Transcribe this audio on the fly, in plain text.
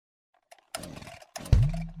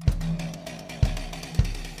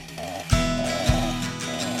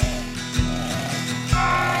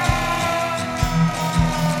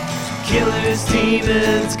killers,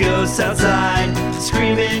 demons, ghosts outside,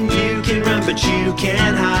 screaming you can run but you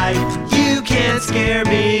can't hide. You can't scare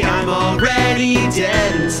me, I'm already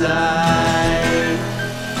dead inside.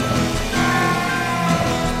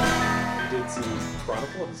 You did see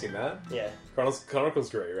Chronicle? Have you seen that? Yeah. Chronicle's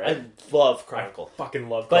great, right? I love Chronicle. I fucking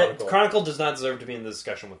love Chronicle. But Chronicle does not deserve to be in the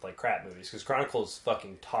discussion with like crap movies, because Chronicle is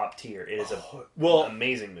fucking top tier. It is an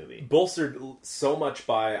amazing movie. Bolstered so much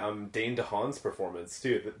by Dane DeHaan's performance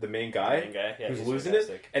too, the main guy, yeah, who's he's losing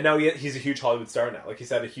fantastic. it, and now he's a huge Hollywood star now. Like he's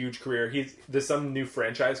had a huge career. There's some new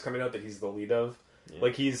franchise coming out that he's the lead of. Yeah.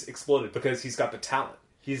 Like he's exploded because he's got the talent.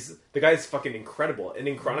 The guy's fucking incredible, and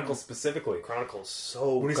in Chronicle specifically, Chronicle's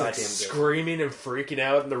so when he's goddamn like good. screaming and freaking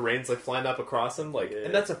out, and the rain's like flying up across him, like,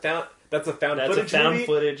 and that's a found footage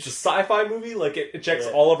movie. It's a sci-fi movie. Like it checks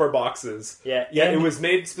all of our boxes. Yeah, It was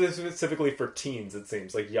made specifically for teens. It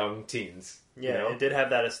seems like young teens. Yeah, you know? It did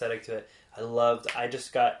have that aesthetic to it. I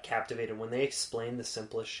just got captivated when they explained the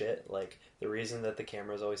simplest shit. Like the reason that the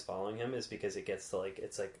camera is always following him is because it gets to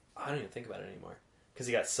it's like I don't even think about it anymore. Because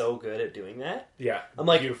he got so good at doing that. Yeah, I'm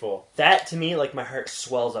like, beautiful. That to me, like my heart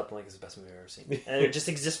swells up. I'm like, it's the best movie I've ever seen, and it just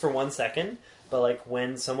exists for 1 second. But like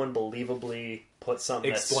when someone believably puts something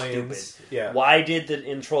Explains, that's stupid, yeah. Why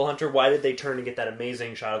in Troll Hunter? Why did they turn and get that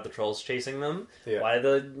amazing shot of the trolls chasing them? Yeah. Why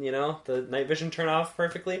the night vision turn off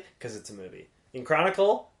perfectly? Because it's a movie. In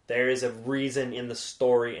Chronicle, there is a reason in the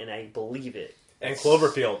story, and I believe it. And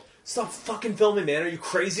Cloverfield. Stop fucking filming, man. Are you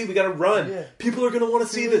crazy? We gotta run. Yeah. People are gonna want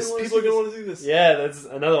to see this. People are gonna want to do this. Yeah, that's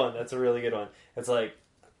another one. That's a really good one. It's like,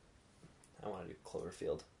 I want to do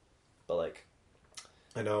Cloverfield. But like...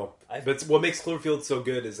 I know. But what makes Cloverfield so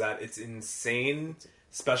good is that it's insane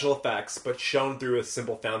special effects, but shown through a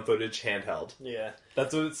simple found footage handheld. Yeah.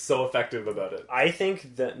 That's what's so effective about it. I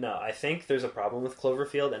think there's a problem with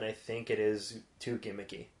Cloverfield, and I think it is too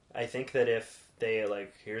gimmicky. I think that if they,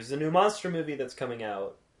 here's the new monster movie that's coming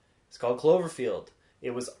out, it's called Cloverfield.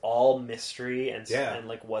 It was all mystery and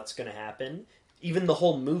what's going to happen. Even the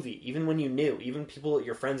whole movie, even when you knew, even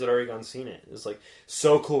your friends had already gone seen it. It was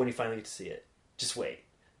so cool when you finally get to see it. Just wait,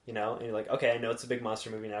 and you're like, okay, I know it's a big monster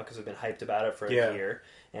movie now because I've been hyped about it for a year.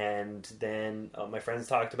 And then my friends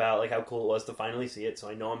talked about how cool it was to finally see it. So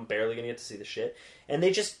I know I'm barely going to get to see the shit. And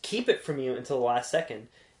they just keep it from you until the last second.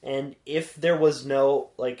 And if there was none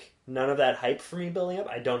of that hype for me building up,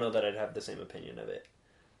 I don't know that I'd have the same opinion of it.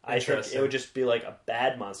 I think it would just be a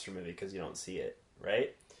bad monster movie because you don't see it,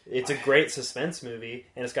 right? It's a great suspense movie,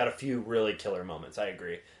 and it's got a few really killer moments, I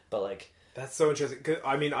agree. But, that's so interesting.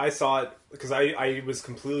 I mean, I saw it because I was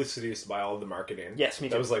completely seduced by all of the marketing. Yes, me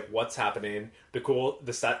too. That was what's happening?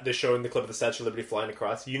 They're showing the clip of the Statue of Liberty flying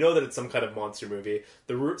across. You know that it's some kind of monster movie.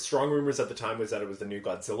 The strong rumors at the time was that it was the new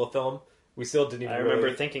Godzilla film. We still didn't even. I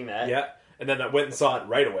remember thinking that. Yeah. And then I went and saw it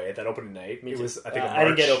right away, that opening night. Me it too. was, I think, I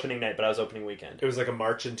didn't get opening night, but I was opening weekend. It was a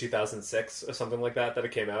March in 2006 or something like that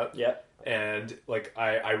it came out. Yeah. And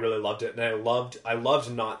I really loved it, and I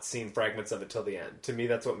loved not seeing fragments of it till the end. To me,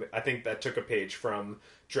 that's what I think that took a page from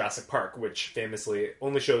Jurassic Park, which famously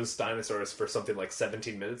only shows dinosaurs for something like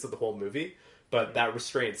 17 minutes of the whole movie. But that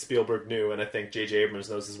restraint Spielberg knew, and I think J.J. Abrams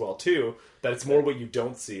knows as well too, that it's more what you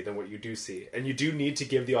don't see than what you do see, and you do need to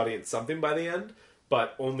give the audience something by the end,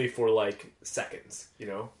 but only for seconds.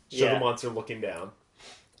 Show the monster looking down.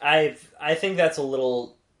 I think that's a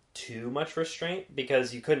little too much restraint,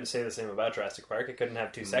 because you couldn't say the same about Jurassic Park. It couldn't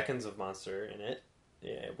have 2 seconds of monster in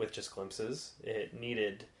it with just glimpses. It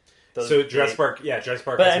needed those. So Jurassic Park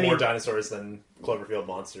has more dinosaurs than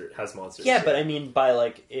Cloverfield has monsters. Yeah, but I mean,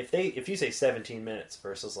 by if you say 17 minutes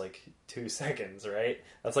versus 2 seconds, right?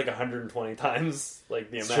 That's 120 times the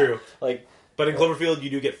amount. It's true. But in Cloverfield, you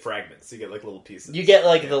do get fragments. You get little pieces. You get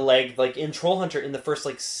the leg, in Troll Hunter, in the first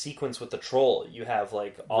sequence with the troll, you have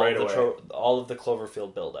all of the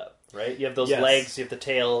Cloverfield build-up, right? You have those legs, you have the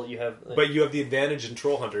tail, you have... But you have the advantage in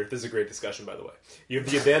Troll Hunter. This is a great discussion, by the way. You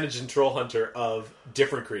have the advantage in Troll Hunter of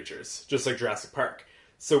different creatures, just like Jurassic Park.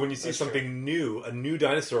 So when you see something new, a new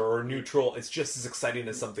dinosaur or a new troll, it's just as exciting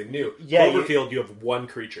as something new. Yeah, Cloverfield, you have one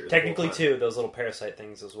creature. Technically, too, those little parasite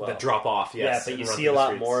things as well. That drop off, yes. Yeah, but you see a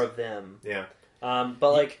lot more of them. Yeah.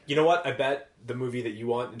 But you know what? I bet the movie that you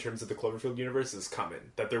want in terms of the Cloverfield universe is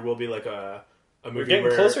coming. That there will be a movie we're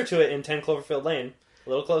getting closer to it in 10 Cloverfield Lane. A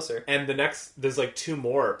little closer. And there's 2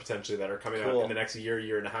 more potentially that are coming out in the next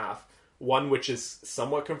year and a half. One which is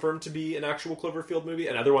somewhat confirmed to be an actual Cloverfield movie.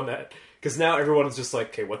 Another one that... Because now everyone is just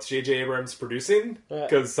okay, what's J.J. Abrams producing?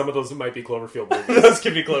 Because some of those might be Cloverfield movies. Those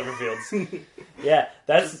could be Cloverfields. Yeah,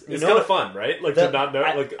 that's... It's kind of fun, right? To not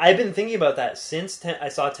know... I've been thinking about that since I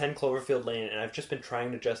saw 10 Cloverfield Lane, and I've just been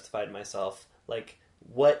trying to justify to myself,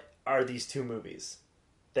 what are these 2 movies?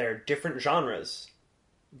 They're different genres.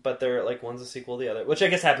 but they're like one's a sequel to the other, which I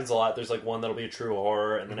guess happens a lot. There's like one that'll be a true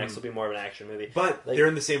horror, and the next will be more of an action movie. But like, they're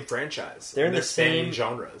in the same franchise. They're in the spanning same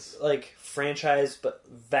genres, like franchise, but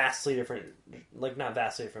vastly different. Like not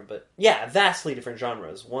vastly different, but yeah, vastly different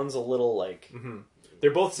genres. One's a little like. They're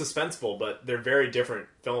both suspenseful, but they're very different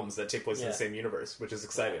films that take place in Yeah. the same universe, which is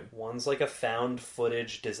exciting. One's like a found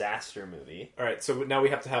footage disaster movie. All right, so now we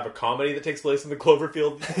have to have a comedy that takes place in the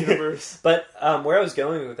Cloverfield universe. But where I was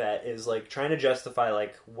going with that is like trying to justify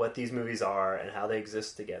like what these movies are and how they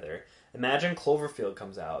exist together. Imagine Cloverfield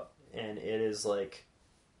comes out and it is like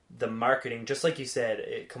the marketing, just like you said,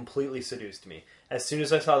 it completely seduced me. As soon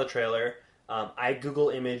as I saw the trailer, I Google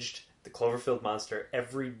imaged the Cloverfield monster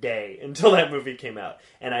every day until that movie came out,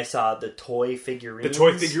 and I saw the toy figurine. The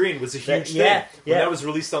toy figurine was a huge thing. When that was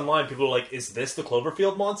released online, people were like, "Is this the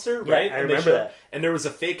Cloverfield monster?" Yeah, right? I remember that. And there was a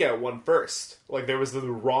fake out one first. Like there was the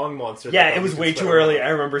wrong monster. Yeah, that it was was way too early. I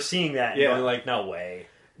remember seeing that and going like, "No way."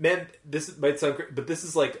 Man, this might sound great, but this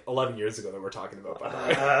is like 11 years ago that we're talking about, by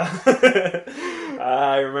the way.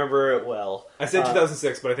 I remember it well. I said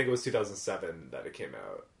 2006, but I think it was 2007 that it came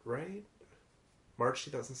out, right? March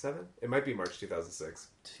 2007? It might be March 2006.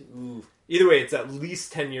 Either way, it's at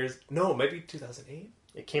least 10 years. No, it might be 2008.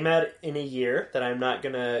 It came out in a year that I'm not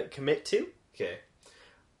going to commit to. Okay.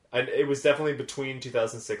 And it was definitely between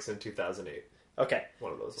 2006 and 2008. Okay.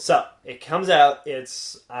 One of those. So, it comes out.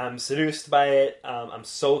 I'm seduced by it. I'm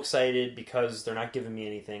so excited because they're not giving me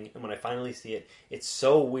anything. And when I finally see it, it's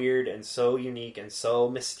so weird and so unique and so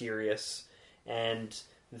mysterious. And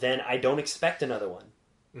then I don't expect another one.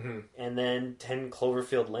 Mm-hmm. And then 10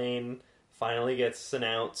 Cloverfield Lane finally gets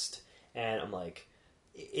announced, and I'm like,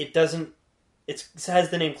 it has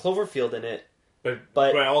the name Cloverfield in it, but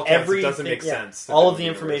by all accounts, it doesn't make sense. All of the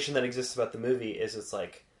information that exists about the movie is it's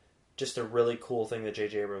like just a really cool thing that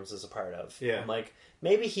J.J. Abrams is a part of. Yeah. I'm like,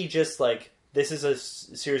 maybe he just like, this is a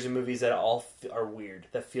series of movies that all are weird,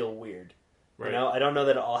 that feel weird. Right. You know, I don't know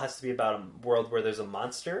that it all has to be about a world where there's a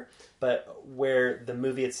monster, but where the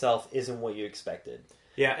movie itself isn't what you expected.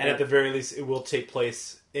 Yeah, and at the very least, it will take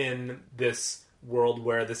place in this world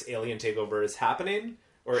where this alien takeover is happening,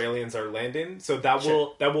 or aliens are landing. So that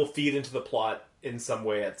will feed into the plot in some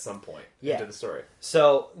way at some point into the story.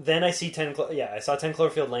 So then I see I saw 10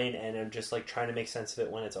 Cloverfield Lane, and I'm just like trying to make sense of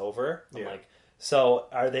it when it's over. I'm like, so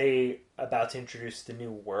are they about to introduce the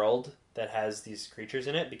new world that has these creatures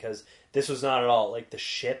in it? Because this was not at all like the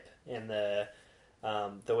ship and the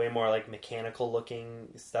way more like mechanical looking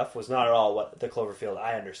stuff was not at all what the Cloverfield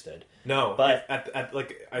I understood. No, but at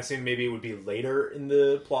like I assume maybe it would be later in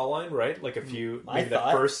the plot line, right? Like that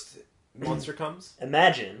first monster comes.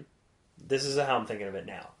 Imagine, this is how I'm thinking of it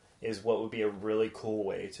now, is what would be a really cool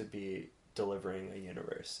way to be delivering a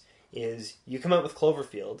universe. Is you come up with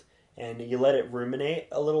Cloverfield and you let it ruminate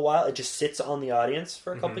a little while. It just sits on the audience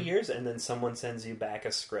for a couple years, and then someone sends you back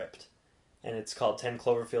a script, and it's called 10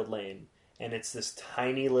 Cloverfield Lane. And it's this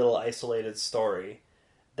tiny little isolated story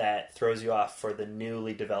that throws you off for the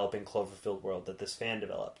newly developing Cloverfield world that this fan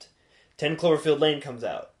developed. 10 Cloverfield Lane comes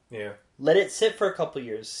out. Yeah. Let it sit for a couple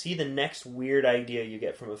years. See the next weird idea you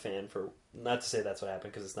get from a fan for, not to say that's what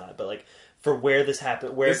happened because it's not, but like for where this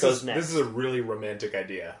happened, where it goes next. This is a really romantic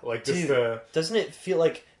idea. Like just doesn't it feel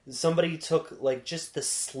like somebody took like just the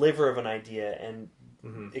sliver of an idea and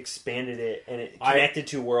expanded it, and it connected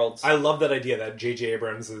two worlds. I love that idea that J.J.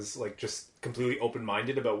 Abrams is like just completely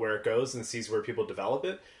open-minded about where it goes and sees where people develop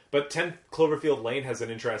it. But 10 Cloverfield Lane has an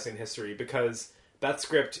interesting history because that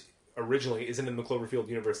script originally isn't in the Cloverfield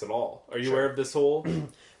universe at all. Are you aware of this whole?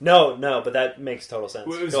 No, but that makes total sense.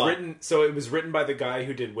 Well, it was written by the guy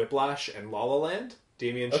who did Whiplash and La La Land,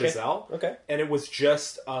 Damien Chazelle. Okay. And it was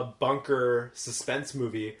just a bunker suspense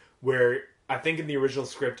movie where I think in the original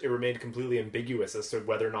script it remained completely ambiguous as to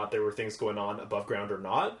whether or not there were things going on above ground or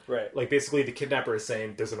not. Right. Like basically the kidnapper is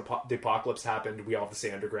saying the apocalypse happened, we all have to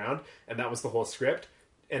stay underground, and that was the whole script.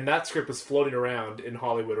 And that script was floating around in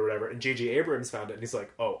Hollywood or whatever, and J.J. Abrams found it, and he's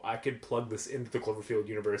like, oh, I could plug this into the Cloverfield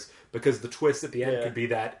universe because the twist at the end could be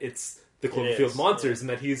that it's the Cloverfield monsters and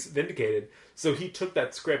that he's vindicated. So he took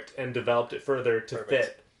that script and developed it further to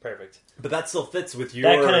fit. Perfect. But that still fits with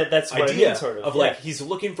your that's what idea I mean, sort of. like he's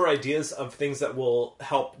looking for ideas of things that will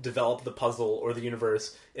help develop the puzzle or the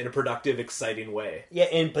universe in a productive, exciting way.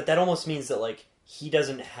 Yeah, but that almost means that like he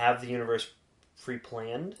doesn't have the universe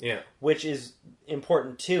pre-planned. Yeah. Which is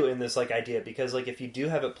important too in this like idea, because like if you do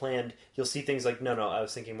have it planned, you'll see things like no, I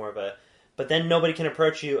was thinking more of a. But then nobody can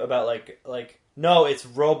approach you about like No, it's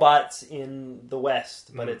robots in the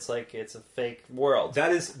West, but Mm. it's like it's a fake world.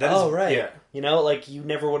 That is right. Yeah. You know, like you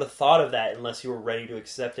never would have thought of that unless you were ready to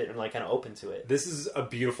accept it and like kind of open to it. This is a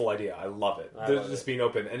beautiful idea. I love it. I They're love just it. being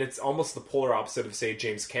open, and it's almost the polar opposite of, say,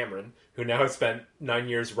 James Cameron, who now has spent 9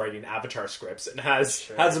 years writing Avatar scripts and has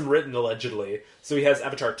them written allegedly. So he has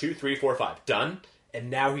Avatar 2, 3, 4, 5 done, and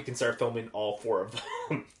now he can start filming all 4 of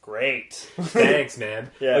them. Great. Thanks, man.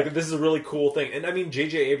 Yeah. Like, this is a really cool thing, and I mean,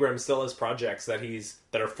 J.J. Abrams still has projects that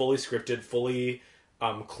are fully scripted, fully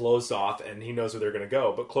closed off, and he knows where they're going to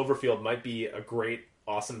go. But Cloverfield might be a great,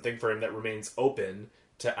 awesome thing for him that remains open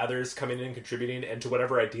to others coming in and contributing, and to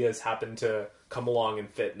whatever ideas happen to come along and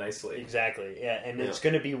fit nicely. Exactly. Yeah, and it's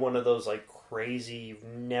going to be one of those like crazy, you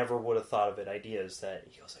never would have thought of it ideas that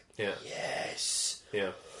he goes like, yes.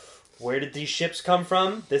 Yeah. Where did these ships come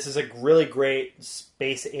from? This is a really great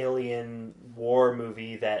space alien war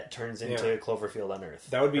movie that turns into Cloverfield on Earth.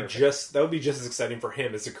 That would be just as exciting for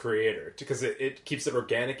him as a creator, because it keeps it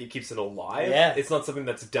organic, it keeps it alive. Yeah. It's not something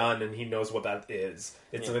that's done and he knows what that is.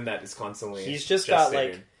 It's something that is constantly He's just got gestating.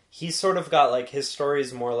 like he's sort of got like his story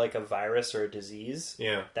is more like a virus or a disease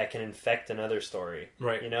that can infect another story.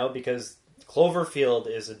 Right. You know, because Cloverfield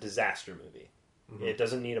is a disaster movie. Mm-hmm. It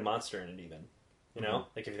doesn't need a monster in it even. You know?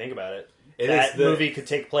 Like if you think about it. That movie could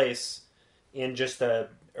take place in just a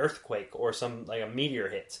earthquake or some like a meteor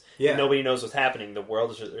hits. Yeah. Nobody knows what's happening. The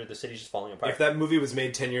world is just, or the city's just falling apart. If that movie was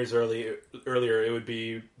made 10 years earlier, it would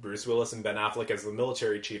be Bruce Willis and Ben Affleck as the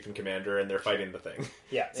military chief and commander, and they're fighting the thing.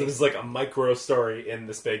 Yeah. So this is like a micro story in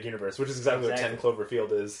this big universe, which is exactly what 10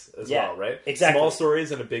 Cloverfield is as well, right? Exactly. Small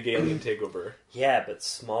stories and a big alien takeover. Yeah, but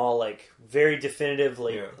small, like very definitive,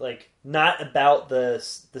 like not about the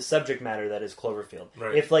subject matter that is Cloverfield.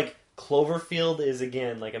 Right. If like Cloverfield is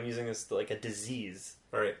again, like I'm using this like a disease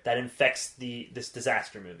Right. that infects this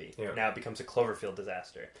disaster movie. Yeah. Now it becomes a Cloverfield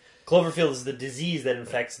disaster. Cloverfield is the disease that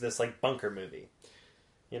infects this like bunker movie.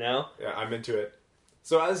 You know? Yeah, I'm into it.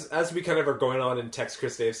 So as we kind of are going on in Tex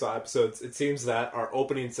Chris Dave Saw episodes, it seems that our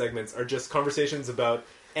opening segments are just conversations about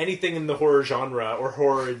anything in the horror genre or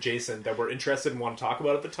horror adjacent that we're interested and want to talk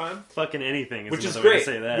about at the time. Fucking anything Which is another way great. to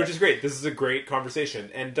say that. Which is great. This is a great conversation,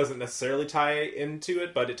 and doesn't necessarily tie into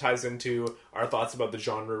it, but it ties into our thoughts about the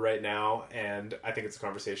genre right now, and I think it's a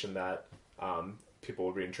conversation that people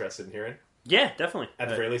will be interested in hearing. Yeah, definitely. At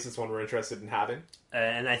the very least, it's one we're interested in having.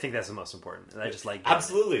 And I think that's the most important. I just like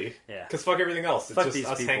Absolutely. Yeah. Because fuck everything else. It's Fuck just these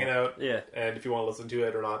us people. hanging out. Yeah. And if you want to listen to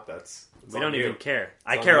it or not, we We don't even care.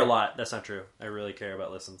 I on care a you. lot. That's not true. I really care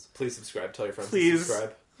about listens. Please subscribe. Tell your friends Please. to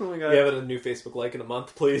subscribe. Oh my god. We haven't a new Facebook like in a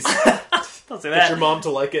month. Please Don't say get that. your mom to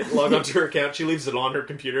like it. Log onto her account. She leaves it on her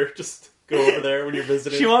computer. Just go over there when you're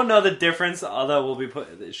visiting. She won't know the difference, although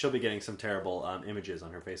she'll be getting some terrible images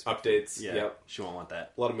on her Facebook. Updates. Yeah, Yep. she won't want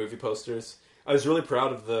that. A lot of movie posters. I was really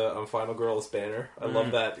proud of the Final Girls banner. I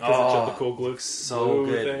love that because it showed the cool glue So glue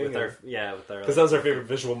good thing, with our because that was our favorite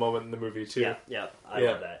visual moment in the movie too. Yeah, I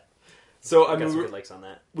love that. So I Got mean, some good likes on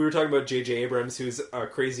that. we were talking about J.J. Abrams, who's a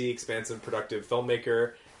crazy, expansive, productive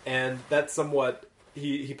filmmaker, and that's somewhat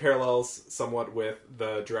he parallels somewhat with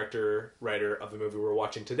the director writer of the movie we're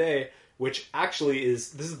watching today, which actually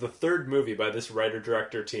this is the third movie by this writer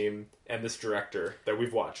director team and this director that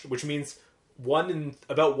we've watched, which means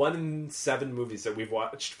about 1 in 7 movies that we've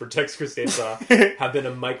watched for Tex Chris Dave Saw have been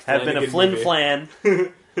a Mike Flanagan Have been a Flynn movie. Flan.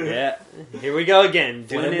 Yeah, here we go again,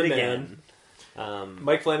 doing Flan it the again.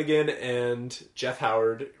 Mike Flanagan and Jeff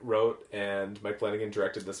Howard wrote, and Mike Flanagan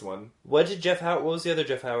directed this one. What was the other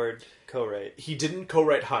Jeff Howard co-write? He didn't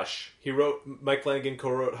co-write Hush. Mike Flanagan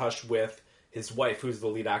co-wrote Hush with his wife, who's the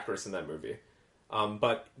lead actress in that movie.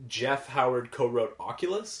 But Jeff Howard co-wrote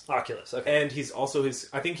Oculus. Oculus, okay. And he's also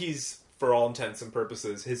I think he's, for all intents and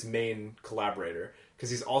purposes, his main collaborator. Because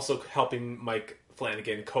he's also helping Mike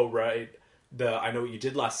Flanagan co-write the I Know What You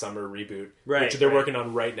Did Last Summer reboot. Right, which they're right. working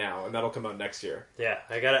on right now, and that'll come out next year. Yeah,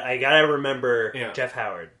 I gotta remember Yeah. Jeff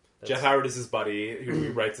Howard. Jeff Howard is his buddy who he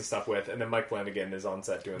writes the stuff with, and then Mike Flanagan is on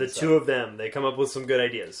set doing The stuff. two of them, they come up with some good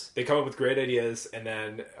ideas. They come up with great ideas, and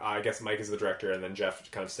then I guess Mike is the director, and then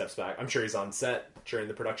Jeff kind of steps back. I'm sure he's on set during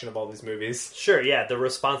the production of all these movies. Sure, yeah, the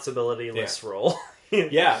responsibility-less role.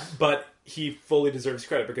 Yeah, but he fully deserves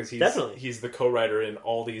credit because Definitely. he's the co-writer in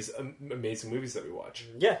all these amazing movies that we watch.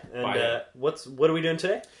 Yeah, and what are we doing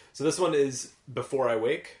today? So this one is Before I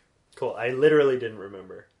Wake. Cool, I literally didn't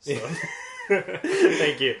remember. So.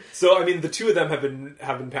 Thank you. So I mean, the two of them have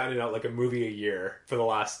been pounding out like a movie a year for the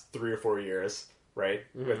last 3 or 4 years, right?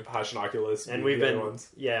 Mm-hmm. With Hush and Oculus, And the we've other been ones.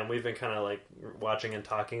 and we've been kind of like watching and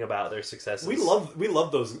talking about their successes. We love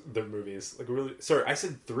their movies. Like really, sorry, I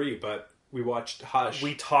said 3, but we watched Hush.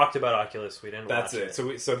 We talked about Oculus. We didn't. That's watch it.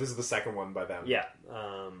 So this is the second one by them. Yeah.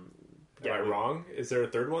 Am I wrong? Is there a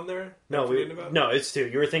third one there? No, I'm forgetting about? no, it's 2.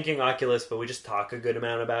 You were thinking Oculus, but we just talk a good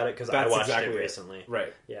amount about it because I That's watched exactly it it. recently.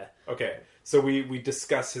 Right. Yeah. Okay. So we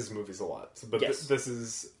discuss his movies a lot. But Yes. this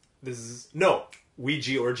is no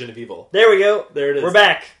Ouija Origin of Evil. There we go. There it is. We're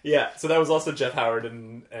back. Yeah. So that was also Jeff Howard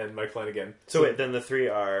and Mike Flanagan. So wait, then the 3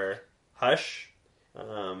 are Hush.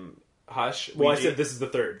 Hush. Well, Ouija. I said this is the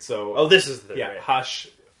third. So Oh, this is the yeah, right. Hush,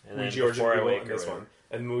 And then Ouija Origin Before of I Evil, Wake and or this whatever.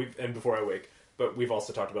 one, and Before I Wake. But we've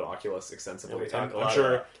also talked about Oculus extensively. Yeah, we talk And a lot I'm sure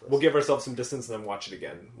about Oculus. we'll give ourselves some distance and then watch it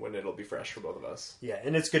again when it'll be fresh for both of us. Yeah,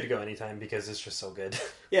 and it's good to go anytime because it's just so good.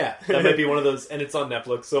 Yeah, that might be one of those, and it's on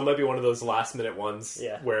Netflix, so it might be one of those last minute ones.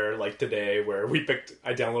 Yeah. Where like today, where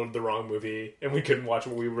I downloaded the wrong movie and we couldn't watch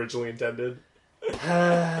what we originally intended.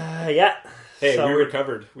 Yeah. Hey, So we we're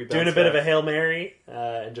recovered. We doing a bounced bit of back. a Hail Mary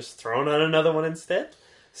and just throwing on another one instead.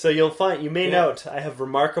 So you may Yeah. note, I have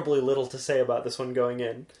remarkably little to say about this one going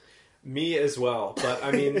in. Me as well, but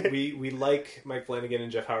I mean, we like Mike Flanagan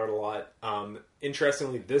and Jeff Howard a lot.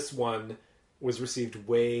 Interestingly, this one was received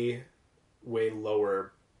way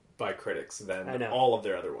lower by critics I than know. all of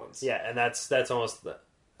their other ones. Yeah, and that's almost the...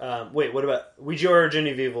 wait, what about... Ouija Origin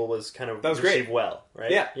of Evil was kind of That was received great. well,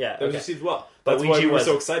 right? Yeah, Yeah, that was okay. received well. But That's why Ouija we were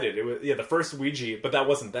so wasn't. excited. It was the first Ouija, but that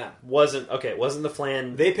wasn't them. Wasn't the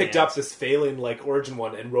Flan... They picked bands up this failing like origin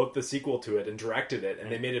one and wrote the sequel to it and directed it,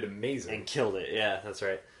 and they made it amazing. and killed it. Yeah, that's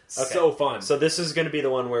right. Okay. So fun. So this is going to be the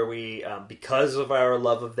one where we, because of our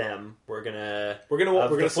love of them, we're gonna we're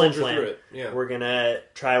Flin soldier Flan, through it. Yeah. We're gonna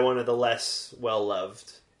try one of the less well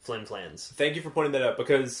loved Flin Flans. Thank you for pointing that out,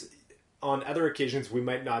 because on other occasions we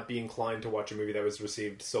might not be inclined to watch a movie that was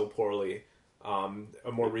received so poorly.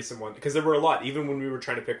 A more recent one, because there were a lot. Even when we were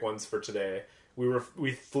trying to pick ones for today,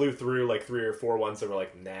 we flew through like 3 or 4 ones that were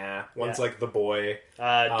like nah. One's Yeah. like The Boy,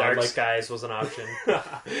 Dark like- Skies was an option,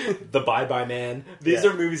 The Bye Bye Man. These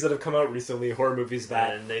Yeah. are movies that have come out recently, horror movies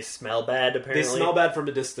that and they smell bad. Apparently, they smell bad from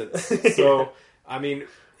a distance. So I mean,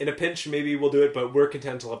 in a pinch, maybe we'll do it, but we're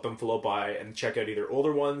content to let them flow by and check out either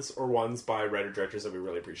older ones or ones by writer directors that we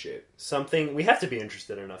really appreciate. Something we have to be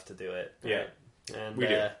interested enough to do it. Yeah. right? And We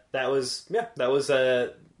do. that was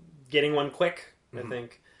getting one quick. Mm-hmm. I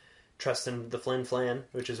think. Trust in the Flin Flan,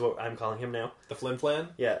 which is what I'm calling him now. The Flin Flan?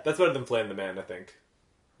 Yeah. That's better than Flan the Man, I think.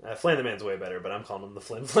 Flan the Man's way better, but I'm calling him the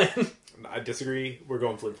Flin Flan. I disagree. We're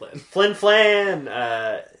going Flin Flan. Flin Flan!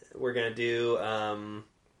 We're gonna do, I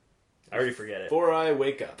already forget it. Before I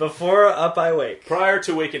wake up. Before Up I Wake. Prior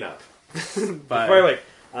to waking up. Before I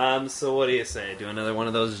Wake. So what do you say? Do another one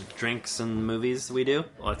of those drinks and movies we do?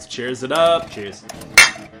 Let's cheers it up. Cheers.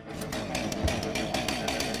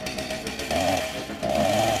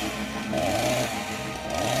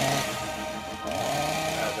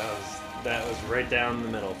 That was right down the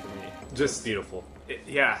middle for me. Just beautiful.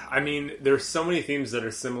 Yeah, I mean, there's so many themes that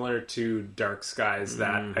are similar to Dark Skies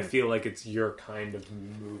that I feel like it's your kind of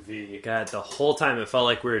movie. God, the whole time it felt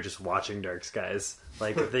like we were just watching Dark Skies.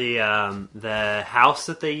 Like the house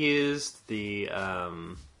that they used,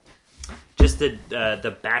 just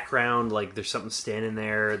the background, like there's something standing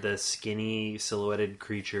there, the skinny silhouetted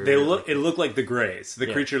creature. It looked like the Greys. The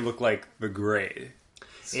Yeah. creature looked like the Grey.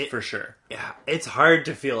 It- For sure. Yeah, it's hard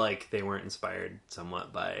to feel like they weren't inspired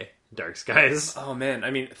somewhat by Dark Skies. Oh man,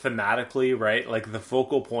 I mean, thematically, right? Like the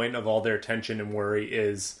focal point of all their tension and worry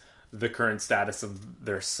is the current status of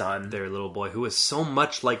their son. Their little boy, who was so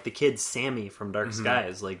much like the kid Sammy from Dark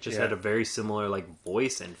Skies, like just Yeah. had a very similar like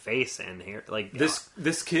voice and face and hair. Like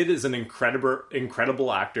This kid is an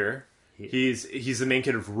incredible actor. He's the main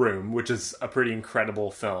kid of Room, which is a pretty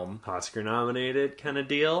incredible film. Oscar nominated kind of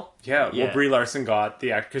deal. Yeah, Yeah. well, Brie Larson got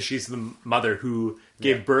the act because she's the mother who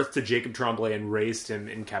gave birth to Jacob Tremblay and raised him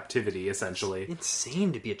in captivity, essentially.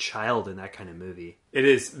 Insane to be a child in that kind of movie. It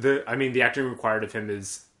is the acting required of him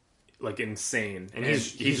is like insane, and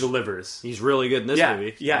he delivers. He's really good in this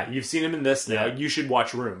movie. Yeah, you've seen him in this now. Yeah. You should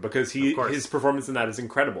watch Room because Of course. his performance in that is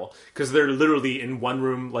incredible. Because they're literally in one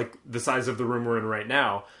room, like the size of the room we're in right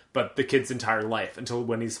now, but the kid's entire life until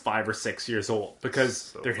when he's 5 or 6 years old,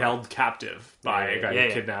 because they're held captive by a guy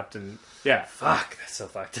who kidnapped and Fuck, that's so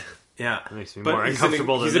fucked. yeah, That makes me but more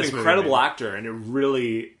uncomfortable than he's this an movie incredible made. actor, and it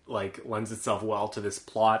really like lends itself well to this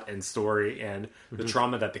plot and story and the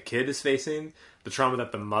trauma that the kid is facing, the trauma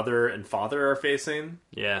that the mother and father are facing.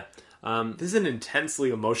 Yeah. This is an intensely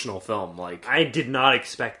emotional film. Like I did not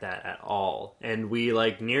expect that at all. And we,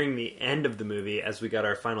 like, nearing the end of the movie, as we got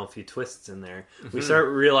our final few twists in there, we start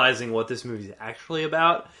realizing what this movie's actually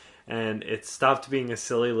about. And it stopped being a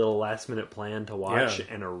silly little last-minute plan to watch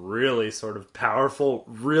and a really sort of powerful,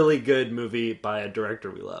 really good movie by a director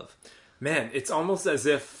we love. man, it's almost as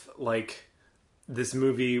if like this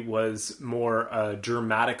movie was more a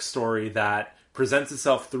dramatic story that presents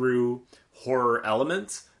itself through horror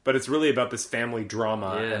elements, but it's really about this family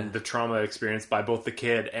drama Yeah. and the trauma experienced by both the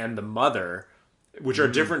kid and the mother, which are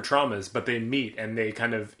different traumas, but they meet and they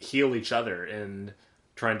kind of heal each other in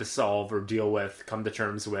trying to solve or deal with, come to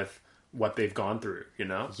terms with what they've gone through, you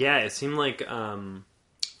know? Yeah, it seemed like, all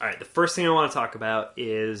right, the first thing I want to talk about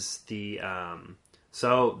is the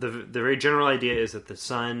very general idea is that the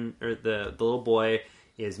son, or the little boy,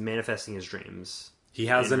 is manifesting his dreams. He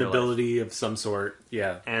has In an real ability of some sort,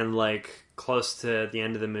 yeah. And, like, close to the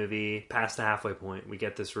end of the movie, past the halfway point, we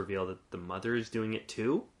get this reveal that the mother is doing it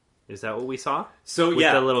too. Is that what we saw? So with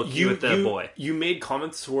yeah, the little with the boy. You made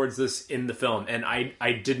comments towards this in the film, and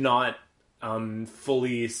I did not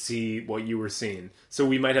fully see what you were seeing. So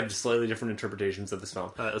we might have slightly different interpretations of this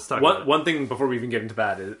film. Let's talk about it. One thing before we even get into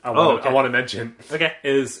that is I okay. want to mention Okay.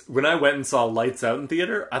 is when I went and saw Lights Out in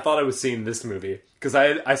theater, I thought I was seeing this movie because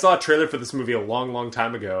I saw a trailer for this movie a long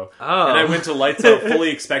time ago, Oh. and I went to Lights Out fully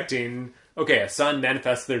expecting. Okay, a son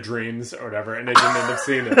manifests their dreams or whatever, and I didn't end up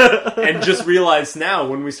seeing it. And just realized now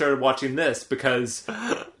when we started watching this, because,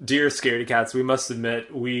 dear Scaredy Cats, we must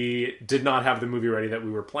admit, we did not have the movie ready that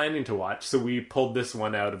we were planning to watch, so we pulled this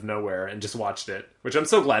one out of nowhere and just watched it, which I'm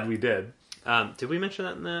so glad we did. Did we mention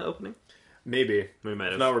that in the opening? Maybe. We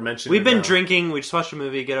might have. No, we're mentioning We've it been now. drinking. We just watched a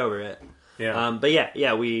movie. Get over it. Yeah. But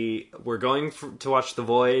yeah, we were going to watch The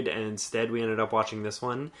Void, and instead we ended up watching this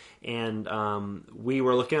one. And we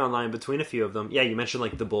were looking online between a few of them. Yeah, you mentioned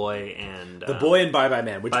like The Boy and The Boy and Bye Bye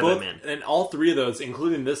Man, which Bye both, Bye Man. and all three of those,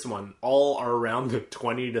 including this one, all are around the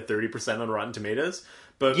 20 to 30% on Rotten Tomatoes.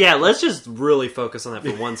 But Yeah, let's just really focus on that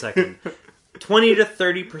for 1 second. 20 to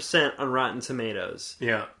 30% on Rotten Tomatoes.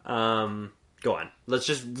 yeah. Go on. Let's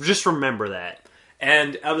just remember that.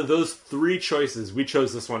 And out of those three choices, we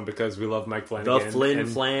chose this one because we love Mike Flanagan. The Flynn and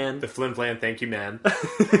Flan. The Flynn Flan, thank you, man.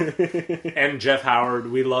 And Jeff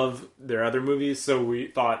Howard, we love their other movies, so we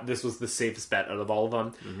thought this was the safest bet out of all of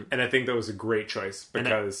them. Mm-hmm. And I think that was a great choice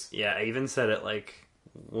because... Yeah, I even said it like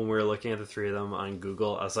when we were looking at the three of them on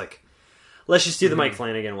Google. I was like, let's just do the Mike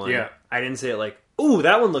Flanagan one. Yeah. I didn't say it like, ooh,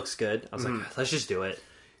 that one looks good. I was like, let's just do it.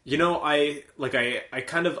 You know, I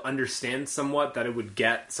kind of understand somewhat that it would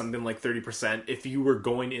get something like 30% if you were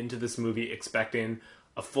going into this movie expecting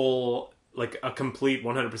a full, like a complete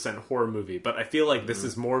 100% horror movie. But I feel like this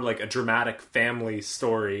is more like a dramatic family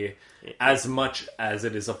story as much as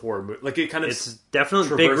it is a horror movie. Like it kind of... It's definitely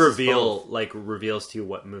a big traverses reveal, both. like reveals to you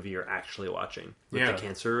what movie you're actually watching. With Yeah. the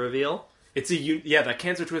cancer reveal. It's that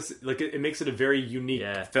cancer twist, like it makes it a very unique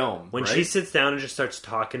film. When right? she sits down and just starts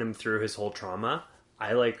talking him through his whole trauma,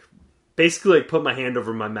 I like basically like put my hand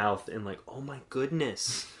over my mouth and like, oh my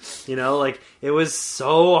goodness, you know, like it was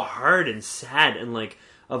so hard and sad, and like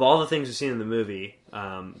of all the things we've seen in the movie,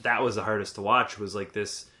 that was the hardest to watch. Was like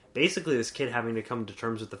this kid having to come to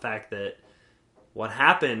terms with the fact that what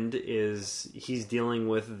happened is he's dealing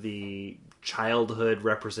with the childhood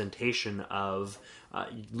representation of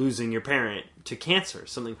losing your parent to cancer,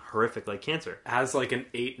 something horrific like cancer. As like an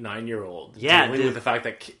 8-9-year-old, dealing with the fact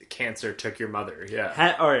that cancer took your mother.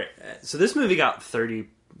 Yeah. All right, so this movie got 30%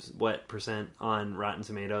 on Rotten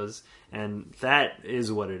Tomatoes, and that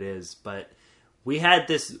is what it is. But we had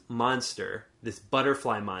this monster, this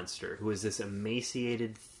butterfly monster, who was this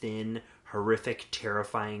emaciated, thin, horrific,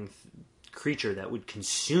 terrifying creature that would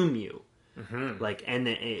consume you. Mm-hmm. Like, and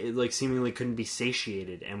it like seemingly couldn't be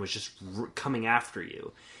satiated and was just coming after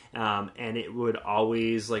you. And it would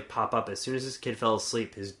always like pop up as soon as this kid fell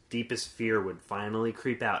asleep. His deepest fear would finally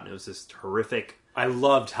creep out, and it was this horrific. I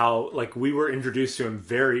loved how like we were introduced to him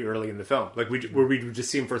very early in the film, like where we would just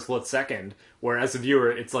see him for a split second. Where as a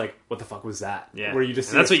viewer, it's like, what the fuck was that? Yeah, where you just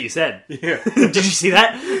see that's what you said. Yeah. Did you see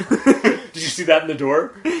that? Did you see that in the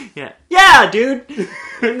door? Yeah, dude.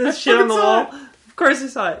 And this shit on the wall. Of course I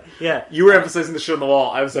saw it. Yeah. You were emphasizing the shit on the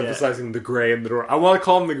wall. I was emphasizing the gray in the door. I want to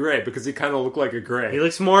call him the gray because he kind of looked like a gray. He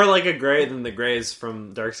looks more like a gray than the grays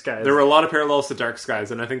from Dark Skies. There were a lot of parallels to Dark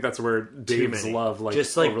Skies, and I think that's where Dave's love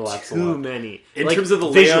just like overlaps a too lot. many. In like, terms of the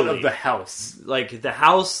visually, layout of the house. Like the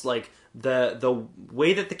house, like the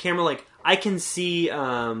way that the camera, like I can see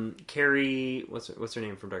Carrie, what's her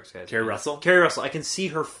name from Dark Skies? Carrie Russell. Carrie Russell. I can see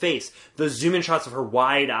her face. Those zoom in shots of her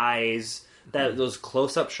wide eyes, those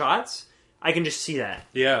close up shots. I can just see that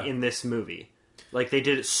in this movie. Like they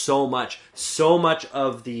did it so much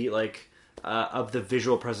of the of the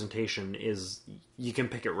visual presentation is you can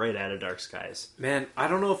pick it right out of Dark Skies. Man, I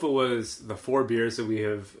don't know if it was the 4 beers that we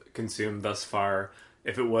have consumed thus far,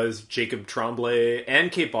 if it was Jacob Tremblay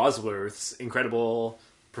and Kate Bosworth's incredible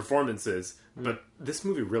performances, but this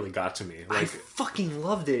movie really got to me. Like, I fucking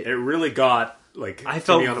loved it. It really got like I to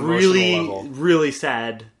felt me on an emotional really, level. really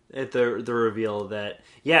sad at the reveal that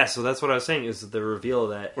so that's what I was saying is the reveal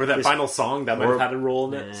that or that final song that might have had a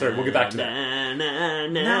role in it. Sorry, we'll get back to that.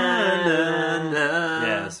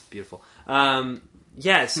 Yeah, it's beautiful.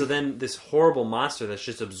 So then this horrible monster that's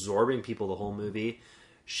just absorbing people the whole movie,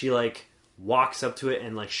 she like walks up to it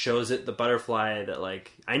and like shows it the butterfly that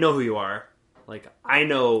like, I know who you are, like I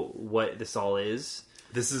know what this all is.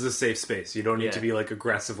 This is a safe space. You don't need to be like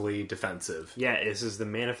aggressively defensive. Yeah, this is the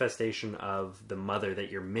manifestation of the mother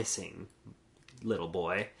that you're missing, little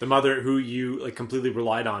boy. The mother who you like completely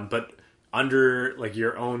relied on, but under like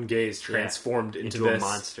your own gaze transformed into a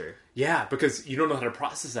monster. Yeah, because you don't know how to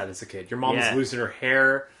process that as a kid. Your mom is losing her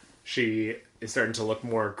hair. She is starting to look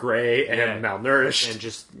more gray and malnourished. And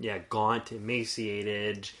just, gaunt,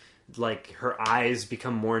 emaciated. Like, her eyes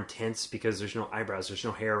become more intense because there's no eyebrows. There's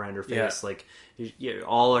no hair around her face. Like,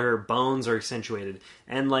 all her bones are accentuated.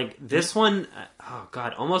 And, like, this one, oh,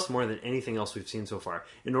 God, almost more than anything else we've seen so far.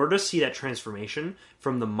 In order to see that transformation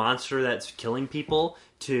from the monster that's killing people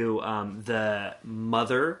to the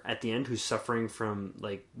mother at the end who's suffering from,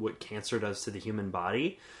 like, what cancer does to the human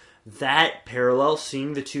body, that parallel,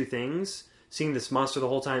 seeing the two things, seeing this monster the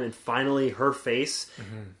whole time, and finally her face...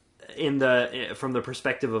 Mm-hmm. From the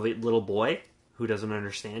perspective of a little boy who doesn't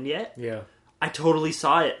understand yet. Yeah. I totally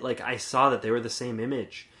saw it. Like, I saw that they were the same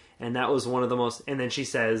image. And that was one of the most... And then she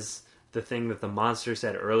says the thing that the monster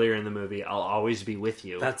said earlier in the movie, I'll always be with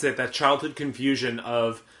you. That's it. That childhood confusion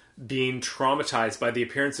of being traumatized by the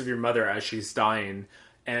appearance of your mother as she's dying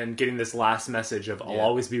and getting this last message of, I'll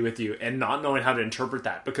always be with you, and not knowing how to interpret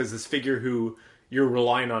that because this figure who... you're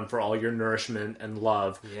relying on for all your nourishment and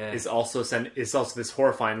love is also this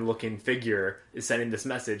horrifying looking figure is sending this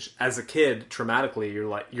message. As a kid, traumatically,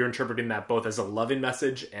 you're interpreting that both as a loving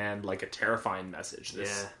message and like a terrifying message.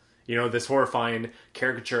 This horrifying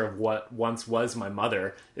caricature of what once was my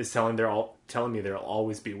mother is telling me they'll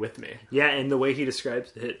always be with me. Yeah, and the way he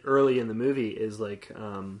describes it early in the movie is like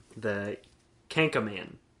the Kanka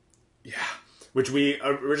Man. Yeah. Which we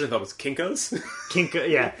originally thought was Kinko's. Kinko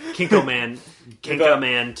Man. Kinka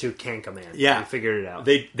Man to Kanka Man. Yeah. We figured it out.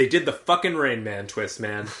 They did the fucking Rain Man twist,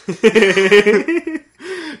 man.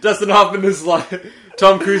 Dustin Hoffman is like...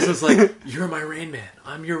 Tom Cruise was like, you're my Rain Man.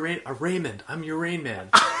 I'm your Raymond. I'm your Rain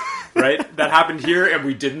Man. Right? That happened here, and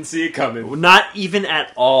we didn't see it coming. Not even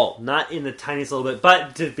at all. Not in the tiniest little bit.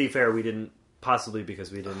 But to be fair, we didn't... Possibly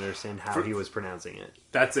because we didn't understand how he was pronouncing it.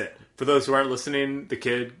 That's it. For those who aren't listening, the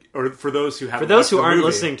kid, or for those who haven't, for those who aren't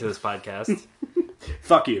listening to this podcast,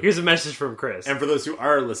 fuck you. Here's a message from Chris. And for those who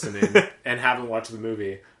are listening and haven't watched the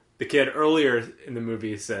movie, the kid earlier in the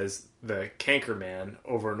movie says the Kanker Man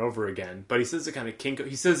over and over again, but he says it kind of kinko.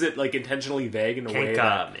 He says it like intentionally vague in a way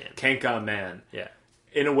that Kanka Man. Yeah.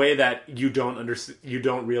 In a way that you don't understand. You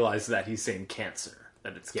don't realize that he's saying cancer.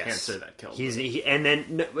 That it's cancer that killed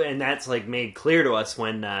him. And that's like made clear to us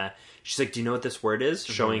when she's like, "Do you know what this word is?"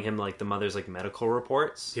 Mm-hmm. Showing him like the mother's like medical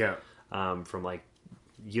reports. Yeah. From like,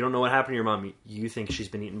 you don't know what happened to your mom. You think she's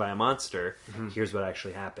been eaten by a monster. Mm-hmm. Here's what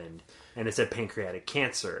actually happened. And it said pancreatic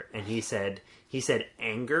cancer. And he said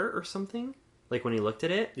anger or something. Like when he looked at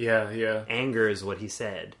it. Yeah. Anger is what he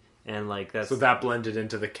said. And like that's so that blended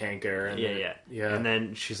into the canker. And yeah. And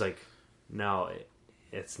then she's like, no.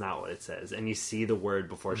 It's not what it says. And you see the word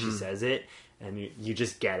before she says it, and you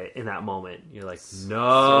just get it in that moment. You're like,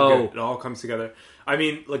 no. So good. It all comes together. I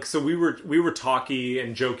mean, like, so we were talky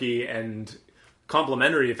and jokey and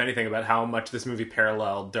complimentary, if anything, about how much this movie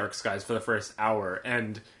paralleled Dark Skies for the first hour,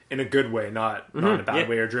 and in a good way, not in a bad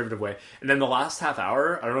way or derivative way. And then the last half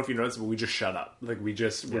hour, I don't know if you noticed, but we just shut up. Like, we're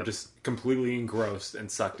just completely engrossed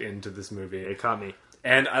and sucked into this movie. It caught me.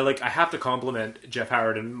 And I have to compliment Jeff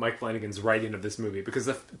Howard and Mike Flanagan's writing of this movie, because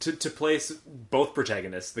to place both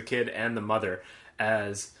protagonists, the kid and the mother,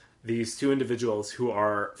 as these two individuals who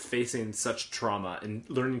are facing such trauma and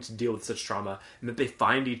learning to deal with such trauma, and that they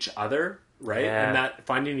find each other, right? Yeah. And that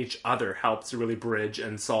finding each other helps to really bridge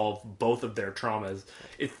and solve both of their traumas.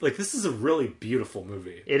 It's like, this is a really beautiful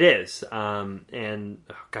movie. It is. And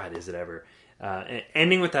oh God, is it ever?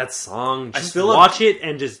 Ending with that song, just watch it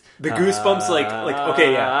and just the goosebumps.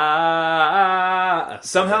 Okay, yeah.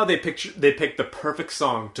 Somehow they picked the perfect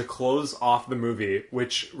song to close off the movie,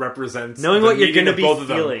 which represents knowing what you're going to be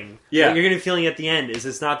feeling. Yeah, what you're going to be feeling at the end is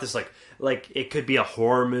it's not this like it could be a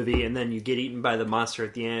horror movie and then you get eaten by the monster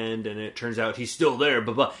at the end and it turns out he's still there,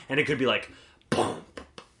 blah blah, and it could be like boom,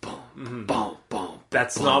 boom, boom, boom.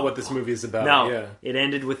 That's not what this movie is about. No, it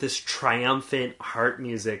ended with this triumphant heart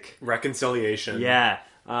music. Reconciliation. Yeah.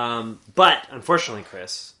 But, unfortunately,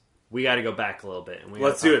 Chris, we got to go back a little bit. And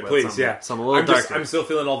Let's do it, please. Some a little darker. I'm still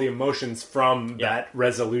feeling all the emotions from that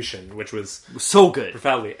resolution, which was so good,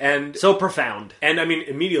 profoundly and so profound. And I mean,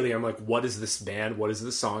 immediately I'm like, "What is this band? What is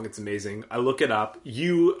this song? It's amazing." I look it up.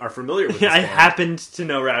 You are familiar with this I band. happened to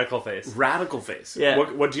know Radical Face. Radical Face. Yeah.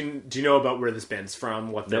 What do you know about where this band's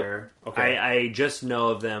from? What they're okay? I just know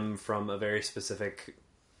of them from a very specific.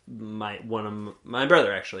 My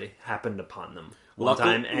brother actually happened upon them one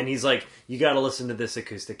time, and he's like, "You got to listen to this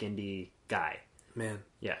acoustic indie guy." Man,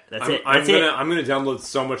 yeah, that's it. I'm gonna download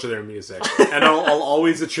so much of their music, and I'll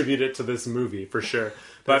always attribute it to this movie for sure.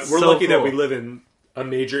 But we're lucky that we live in a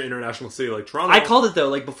major international city like Toronto. I called it though.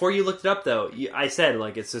 Like before you looked it up though, I said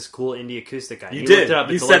like it's this cool indie acoustic guy. You did. Looked it up.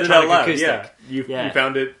 You it's said it out loud. Acoustic. Yeah. You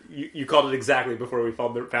found it. You called it exactly before we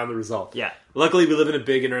found the result. Yeah. Luckily, we live in a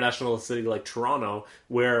big international city like Toronto,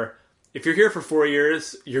 where if you're here for 4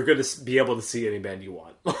 years, you're going to be able to see any band you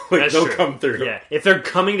want. That's they'll true. come through. Yeah. If they're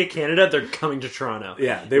coming to Canada, they're coming to Toronto.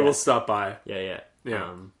 Yeah, they will stop by. Yeah.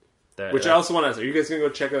 Which I also want to ask: are you guys going to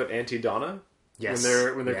go check out Auntie Donna? Yes.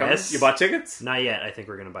 When they're coming? You bought tickets? Not yet. I think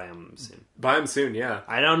we're going to buy them soon. Buy them soon, yeah.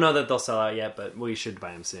 I don't know that they'll sell out yet, but we should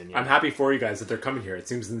buy them soon. Yeah. I'm happy for you guys that they're coming here. It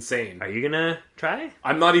seems insane. Are you going to try?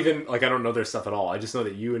 I'm not even, I don't know their stuff at all. I just know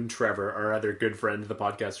that you and Trevor, our other good friend of the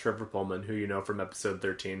podcast, Trevor Pullman, who you know from episode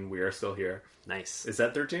 13, We Are Still Here. Nice. Is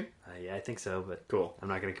that 13? Yeah, I think so, but cool. I'm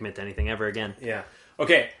not going to commit to anything ever again. Yeah.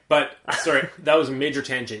 Okay, but sorry, that was a major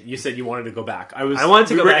tangent. You said you wanted to go back. I wanted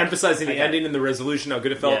to go back. Emphasizing the ending and the resolution, how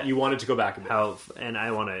good it felt. Yeah. You wanted to go back a bit. And I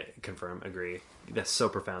want to confirm, agree. That's so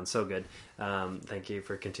profound, so good. Thank you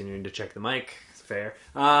for continuing to check the mic. It's fair.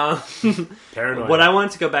 Paranoid. What I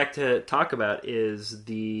wanted to go back to talk about is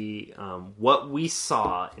the what we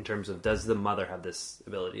saw in terms of does the mother have this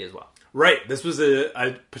ability as well? Right. This was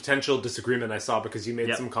a potential disagreement I saw because you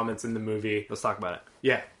made some comments in the movie. Let's talk about it.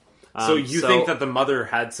 Yeah. So you think that the mother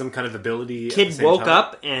had some kind of ability? Kid woke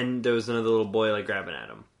up and there was another little boy like grabbing at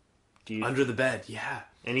him. Under the bed, yeah.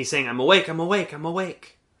 And he's saying, "I'm awake, I'm awake, I'm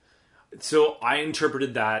awake." So I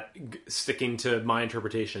interpreted that, sticking to my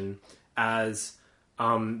interpretation, as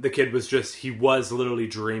the kid was literally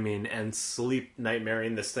dreaming and sleep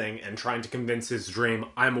nightmaring this thing and trying to convince his dream,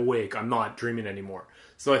 I'm awake, I'm not dreaming anymore.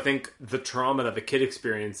 So I think the trauma that the kid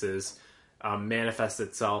experiences manifests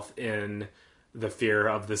itself in the fear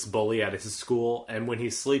of this bully at his school, and when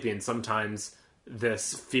he's sleeping, sometimes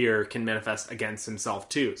this fear can manifest against himself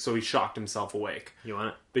too. So he shocked himself awake. You want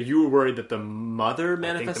it? But you were worried that the mother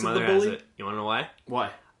manifested the bully? Has it. You want to know why?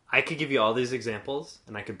 Why? I could give you all these examples,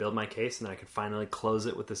 and I could build my case, and I could finally close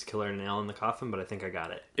it with this killer nail in the coffin, but I think I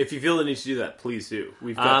got it. If you feel the need to do that, please do.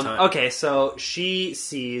 We've got time. Okay, so she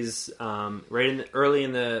sees, early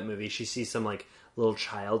in the movie, she sees some, little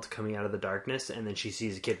child coming out of the darkness, and then she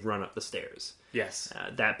sees a kid run up the stairs. Yes.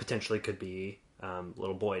 That potentially could be a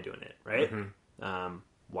little boy doing it, right? Mm-hmm.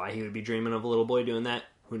 Why he would be dreaming of a little boy doing that,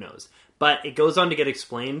 who knows? But it goes on to get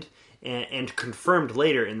explained and confirmed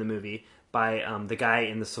later in the movie by the guy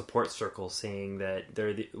in the support circle saying that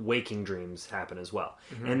the waking dreams happen as well.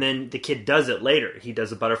 Mm-hmm. And then the kid does it later. He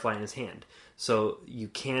does a butterfly in his hand. So you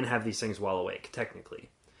can have these things while awake, technically.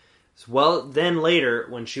 Well, then later,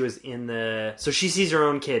 when she was in the... So she sees her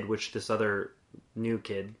own kid, which this other new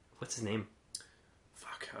kid... What's his name?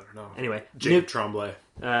 Fuck, I don't know. Anyway. Jacob Tremblay.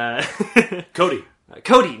 Cody.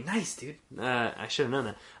 Cody, nice, dude. I should have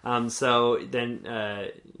known that. So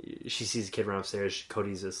then she sees a kid run upstairs.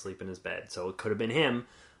 Cody's asleep in his bed. So it could have been him.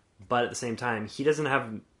 But at the same time, he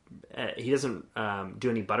doesn't do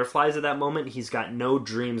any butterflies at that moment. He's got no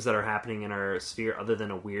dreams that are happening in our sphere other than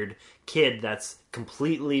a weird kid that's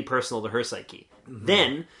completely personal to her psyche. Mm-hmm.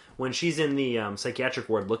 Then, when she's in the psychiatric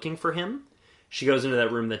ward looking for him, she goes into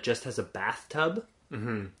that room that just has a bathtub.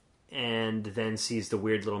 Mm-hmm. And then sees the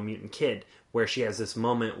weird little mutant kid, where she has this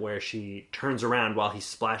moment where she turns around while he's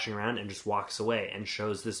splashing around and just walks away and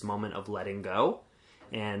shows this moment of letting go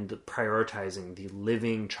and prioritizing the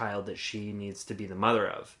living child that she needs to be the mother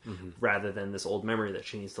of, rather than this old memory that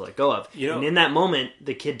she needs to let go of. And in that moment,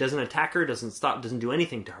 the kid doesn't attack her, doesn't do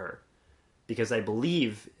anything to her, because I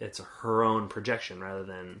believe it's her own projection rather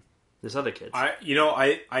than this other kid's.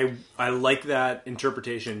 I like that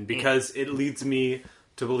interpretation because it leads me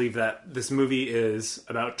to believe that this movie is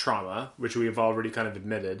about trauma, which we have already kind of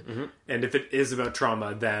admitted. Mm-hmm. And if it is about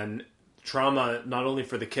trauma, then trauma, not only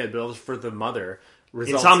for the kid, but also for the mother,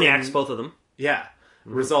 results Insomniacs, both of them. Yeah.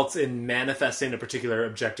 Mm-hmm. Results in manifesting a particular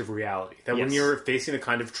objective reality. That when you're facing a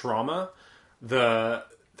kind of trauma, the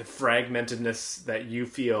fragmentedness that you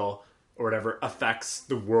feel or whatever affects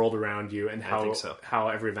the world around you and how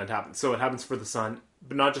every event happens. So it happens for the son,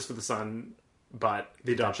 but not just for the son, but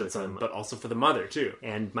the adopted son, but also for the mother too.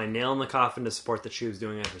 And my nail in the coffin to support that she was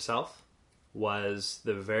doing it herself was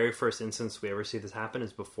the very first instance we ever see this happen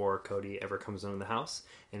is before Cody ever comes into the house,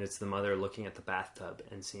 and it's the mother looking at the bathtub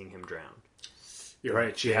and seeing him drown. You're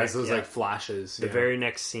right. She has those like flashes. The very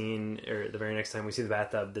next scene, or the very next time we see the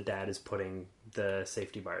bathtub, the dad is putting the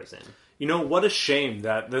safety bars in. You know, what a shame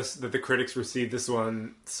that the critics received this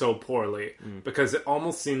one so poorly, because it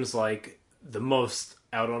almost seems like the most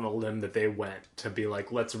out on a limb that they went to be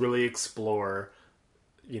like, let's really explore,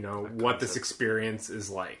 you know, what this experience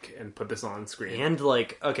is like and put this on screen. And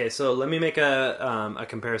like, okay, so let me make a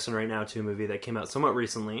comparison right now to a movie that came out somewhat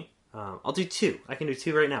recently. I'll do two. I can do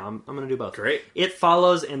two right now. I'm going to do both. Great. It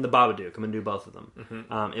Follows and The Babadook. I'm going to do both of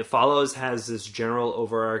them. It Follows has this general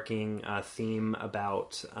overarching theme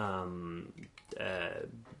about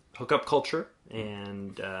hookup culture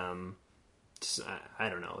and I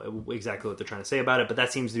don't know exactly what they're trying to say about it, but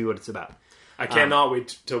that seems to be what it's about. I cannot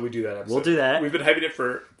wait till we do that episode. We'll do that. We've been hyping it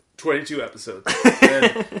for 22 episodes.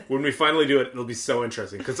 And when we finally do it, it'll be so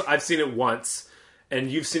interesting. Because I've seen it once,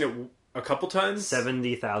 and you've seen it a couple times?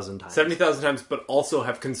 70,000 times. 70,000 times, but also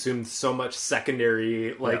have consumed so much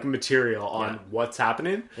secondary material on what's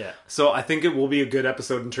happening. Yeah. So I think it will be a good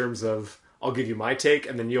episode in terms of, I'll give you my take,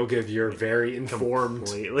 and then you'll give your very informed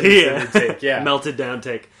take. Yeah. Melted down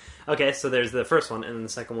take. Okay, so there's the first one, and then the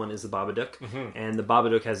second one is The Babadook. And The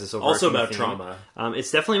Babadook has this overarching also about theme. trauma.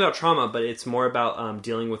 It's definitely about trauma, but it's more about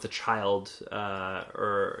dealing with a child,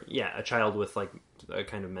 a child with like a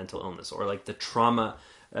kind of mental illness, or like the trauma,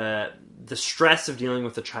 the stress of dealing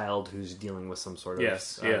with a child who's dealing with some sort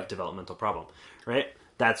of developmental problem, right?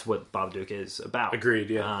 That's what Babadook is about.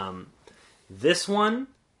 Agreed, yeah. This one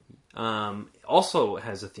also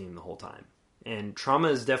has a theme the whole time. And trauma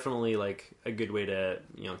is definitely like a good way to,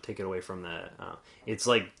 take it away from the. It's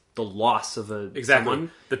like the loss of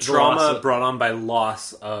someone. The trauma brought on by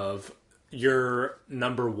loss of your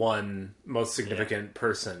number one most significant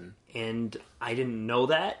person. And I didn't know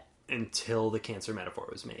that until the cancer metaphor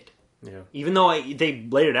was made. Yeah. Even though they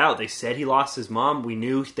laid it out, they said he lost his mom. We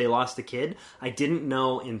knew they lost a kid. I didn't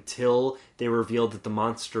know until they revealed that the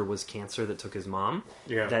monster was cancer that took his mom.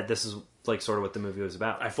 Yeah. That this is like sort of what the movie was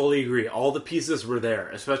about. I fully agree. All the pieces were there,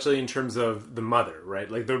 especially in terms of the mother, right?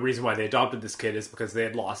 Like the reason why they adopted this kid is because they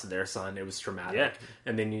had lost their son. It was traumatic,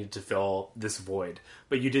 and they needed to fill this void.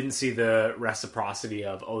 But you didn't see the reciprocity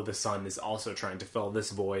of, the son is also trying to fill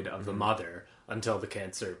this void of the mother until the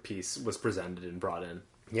cancer piece was presented and brought in.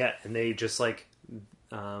 Yeah, and they just like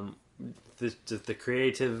the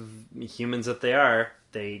creative humans that they are,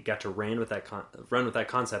 they got to run with that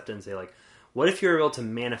concept and say like, what if you're able to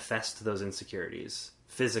manifest those insecurities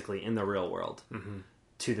physically in the real world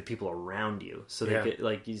to the people around you, so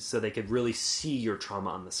they could really see your trauma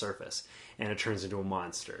on the surface, and it turns into a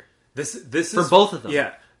monster. This for both of them.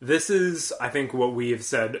 Yeah, this is I think what we have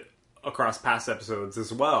said across past episodes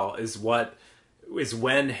as well is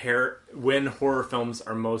when horror films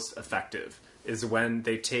are most effective is when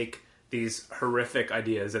they take these horrific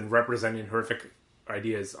ideas and representing horrific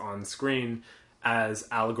ideas on screen as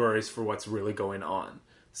allegories for what's really going on.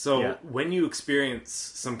 So when you experience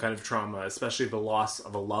some kind of trauma, especially the loss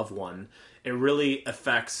of a loved one, it really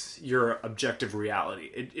affects your objective reality.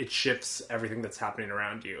 It shifts everything that's happening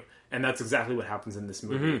around you. And that's exactly what happens in this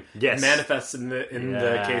movie. Yes. It manifests in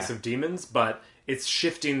the case of demons, but it's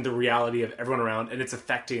shifting the reality of everyone around, and it's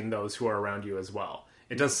affecting those who are around you as well.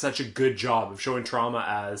 It does such a good job of showing trauma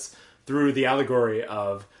as through the allegory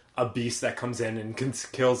of a beast that comes in and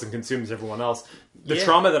kills and consumes everyone else. The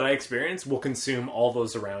trauma that I experience will consume all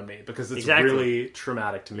those around me because it's really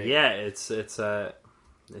traumatic to me. Yeah, it's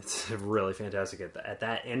really fantastic at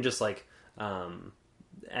that, and just like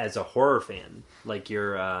as a horror fan, like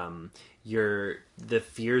the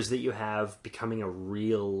fears that you have becoming a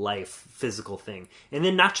real life physical thing, and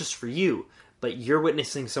then not just for you, but you're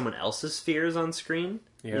witnessing someone else's fears on screen.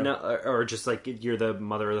 Or just like you're the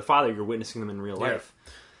mother or the father, you're witnessing them in real life.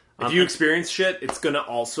 If you experience shit, it's going to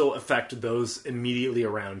also affect those immediately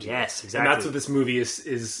around you. Yes, exactly. And that's what this movie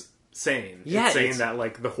is saying. Yeah, it's saying that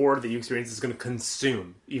like the horror that you experience is going to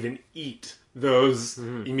consume, even eat those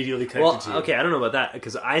immediately connected to you. Okay, I don't know about that,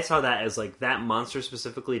 because I saw that as like that monster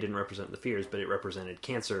specifically didn't represent the fears, but it represented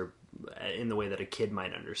cancer in the way that a kid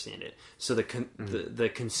might understand it. So the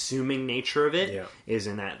consuming nature of it is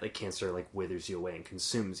in that like cancer like withers you away and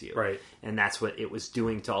consumes you. Right. And that's what it was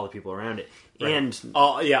doing to all the people around it. Right. And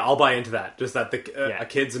I'll buy into that. Just that a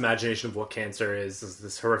kid's imagination of what cancer is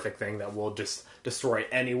this horrific thing that will just destroy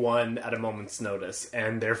anyone at a moment's notice,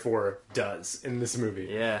 and therefore does in this movie.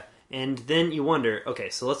 Yeah. And then you wonder, okay,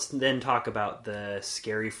 so let's then talk about the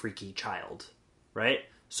scary, freaky child, right?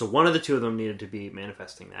 So one of the two of them needed to be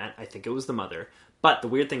manifesting that. I think it was the mother. But the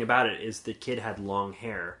weird thing about it is the kid had long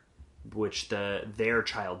hair, which their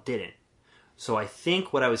child didn't. So I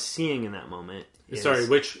think what I was seeing in that moment is... Sorry,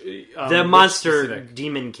 which... the monster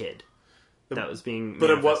demon kid that was being But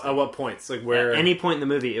manifested. at what points? Like where... At any point in the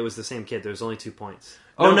movie, it was the same kid. There was only 2 points.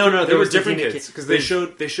 No, there were the different demon kids. kid. Because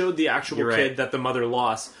they showed the actual You're kid right. that the mother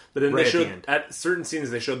lost. But then Right they at the showed... end. At certain scenes,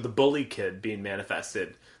 they showed the bully kid being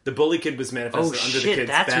manifested. The bully kid was manifested under the shit, kid's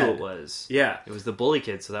that's bed. who it was. Yeah. It was the bully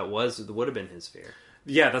kid, so that would have been his fear.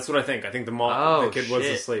 Yeah, that's what I think. I think the kid was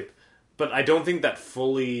asleep. But I don't think that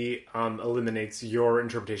fully eliminates your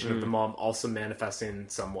interpretation of the mom also manifesting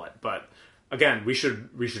somewhat. But again, we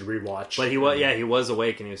should rewatch. But he was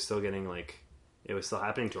awake and he was still getting like it was still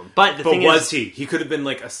happening to him. But the thing was is, he? He could have been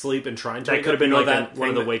like asleep and trying to. that could have been like that one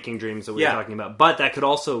of the waking dreams that we were talking about. But that could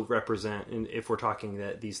also represent, if we're talking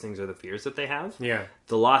that these things are the fears that they have. Yeah,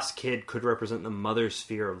 the lost kid could represent the mother's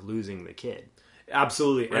fear of losing the kid.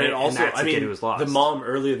 Absolutely, Right? and it also, that's the kid who was lost. the mom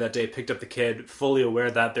earlier that day picked up the kid, fully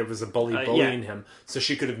aware that there was a bully bullying him, so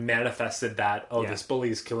she could have manifested that. Oh, this bully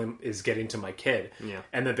is getting to my kid,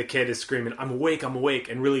 and that the kid is screaming, "I'm awake, I'm awake,"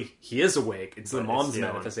 and really he is awake. It's the mom's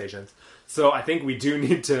manifestations. So I think we do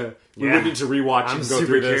need to we would need to rewatch and go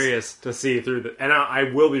through this curious to see through the. And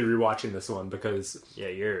I will be rewatching this one because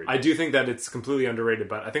I do think that it's completely underrated,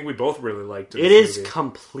 but I think we both really liked it. It is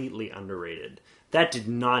completely underrated. That did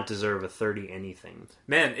not deserve a 30 anything.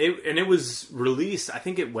 Man, it was released, I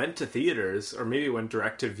think it went to theaters, or maybe it went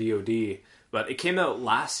direct to VOD, but it came out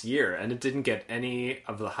last year, and it didn't get any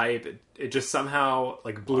of the hype. It just somehow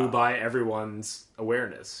like blew by everyone's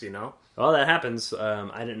awareness, you know? Well, that happens.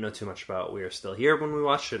 I didn't know too much about We Are Still Here when we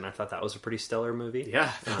watched it, and I thought that was a pretty stellar movie.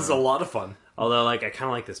 Yeah, it was a lot of fun. Although, like, I kind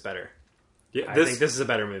of like this better. Yeah, I think this is a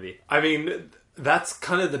better movie. I mean, that's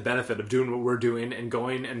kind of the benefit of doing what we're doing and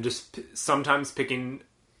going and just sometimes picking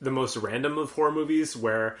the most random of horror movies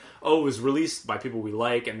where, it was released by people we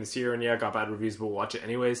like and this year and got bad reviews, but we'll watch it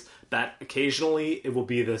anyways. That occasionally it will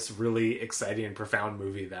be this really exciting and profound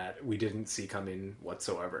movie that we didn't see coming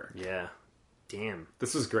whatsoever. Yeah. Damn.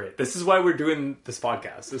 This was great. This is why we're doing this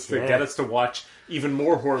podcast. Is to get us to watch even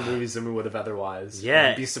more horror movies than we would have otherwise. Yeah.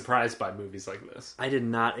 And be surprised by movies like this. I did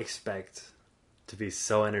not expect to be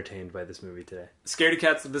so entertained by this movie today. Scaredy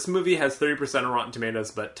Cats, this movie has 30% on Rotten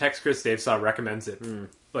Tomatoes, but Tex Chris Dave Saw recommends it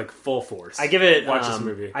like full force. I give it watch this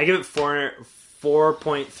movie. I give it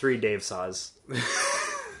 4.3 Dave Saws.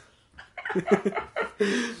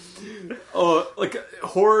 Like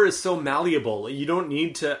horror is so malleable. You don't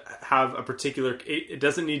need to have a particular. It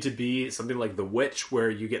doesn't need to be something like The Witch, where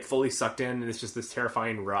you get fully sucked in and it's just this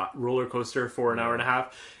terrifying roller coaster for an hour and a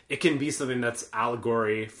half. It can be something that's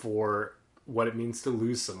allegory for what it means to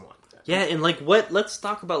lose someone. Yeah, and like let's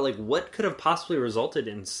talk about like what could have possibly resulted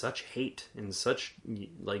in such hate and such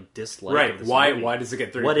like dislike. Right? Of this Why? movie. Why does it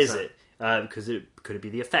get 30%? What is it? Because could it be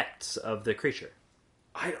the effects of the creature?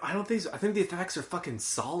 I don't think so. I think the effects are fucking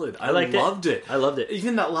solid. I loved it. I loved it.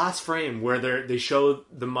 Even that last frame where they show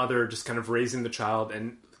the mother just kind of raising the child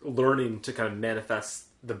and learning to kind of manifest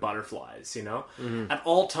the butterflies, you know? Mm-hmm. At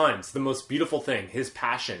all times, the most beautiful thing, his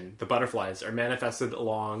passion, the butterflies, are manifested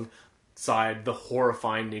alongside the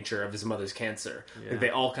horrifying nature of his mother's cancer. Yeah. Like they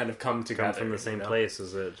all kind of come together. Come from the same place.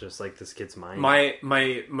 Is it just like this kid's mind?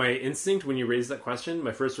 My instinct when you raise that question,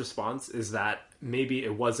 my first response is that maybe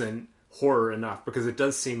it wasn't horror enough, because it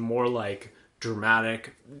does seem more like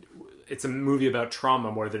dramatic. It's a movie about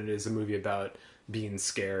trauma more than it is a movie about being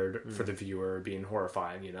scared for the viewer, being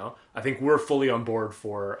horrifying, you know? I think we're fully on board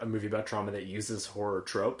for a movie about trauma that uses horror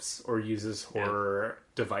tropes or uses horror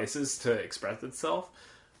devices to express itself.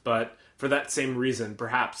 But for that same reason,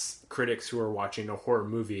 perhaps critics who are watching a horror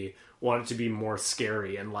movie want it to be more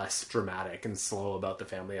scary and less dramatic and slow about the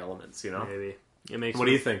family elements, you know? Maybe. It makes What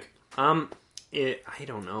do you think? I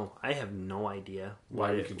don't know. I have no idea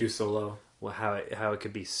Why we could do so low. Well, how it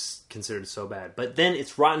could be considered so bad. But then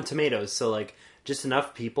it's Rotten Tomatoes, so like just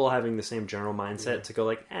enough people having the same general mindset to go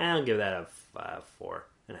like, I'll give that a 4.5.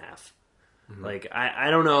 Mm-hmm. Like I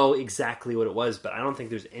don't know exactly what it was, but I don't think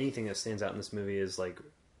there's anything that stands out in this movie as like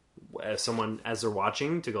as someone as they're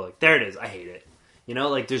watching to go like, there it is, I hate it. You know,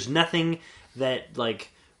 like there's nothing that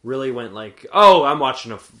like really went like, oh, I'm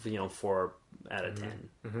watching a 4 out of 10.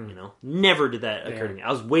 Mm-hmm. You know, never did that occur to me.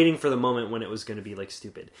 I was waiting for the moment when it was going to be like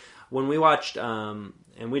stupid. When we watched, and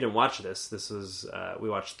we didn't watch this. This was we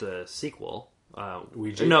watched the sequel.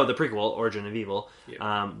 Ouija? No, the prequel, Origin of Evil.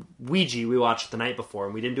 Yeah. Ouija we watched the night before,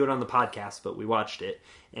 and we didn't do it on the podcast, but we watched it.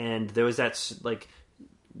 And there was that like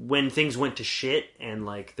when things went to shit, and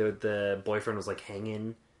like the boyfriend was like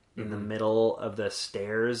hanging in the middle of the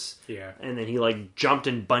stairs. Yeah. And then he like jumped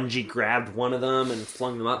and bungee grabbed one of them and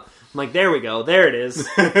flung them up. I'm like, there we go. There it is.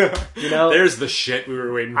 You know, there's the shit we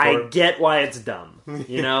were waiting for. I get why it's dumb,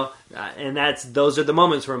 you know? And those are the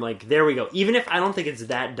moments where I'm like, there we go. Even if I don't think it's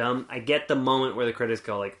that dumb, I get the moment where the critics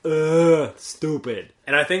go like, ugh, stupid.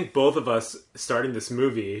 And I think both of us starting this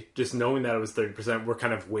movie, just knowing that it was 30%, we're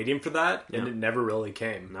kind of waiting for that, and it never really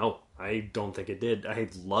came. No, I don't think it did. I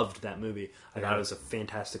loved that movie. I thought it was a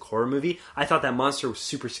fantastic horror movie. I thought that monster was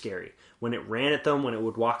super scary. When it ran at them, when it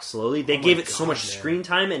would walk slowly, they gave it so much screen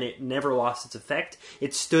time, and it never lost its effect.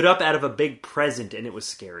 It stood up out of a big present, and it was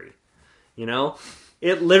scary. You know?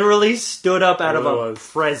 It literally stood up out of a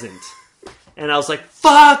present. And I was like,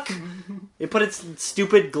 fuck! It put its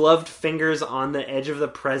stupid gloved fingers on the edge of the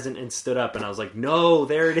present and stood up. And I was like, no,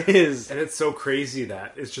 there it is. And it's so crazy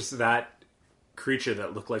that it's just that creature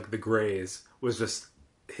that looked like the Greys was just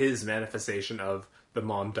his manifestation of the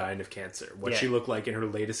mom dying of cancer. What she looked like in her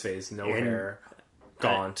latest phase, no hair,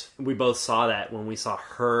 gaunt. We both saw that when we saw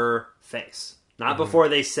her face. Not before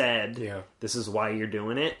they said, this is why you're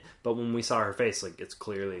doing it. But when we saw her face, like, it's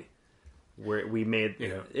clearly where we made...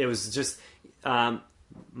 It was just...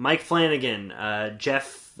 Mike Flanagan,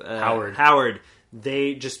 Jeff Howard,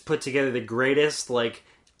 they just put together the greatest, like,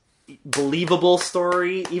 believable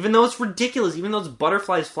story. Even though it's ridiculous, even though it's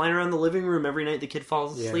butterflies flying around the living room every night the kid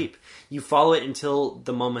falls asleep. You follow it until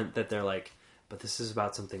the moment that they're like, but this is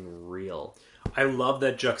about something real. I love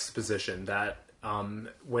that juxtaposition that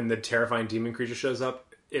when the terrifying demon creature shows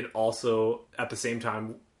up, it also, at the same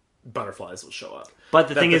time, butterflies will show up. But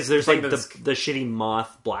the thing is, there's like the shitty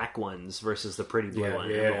moth black ones versus the pretty blue one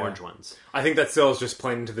and the orange ones. I think that still is just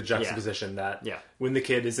playing into the juxtaposition that when the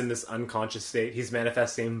kid is in this unconscious state, he's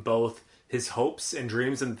manifesting both his hopes and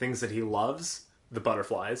dreams and things that he loves, the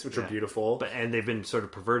butterflies, which are beautiful. And they've been sort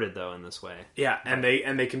of perverted, though, in this way. Yeah, and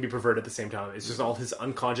they can be perverted at the same time. It's just all his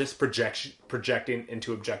unconscious projecting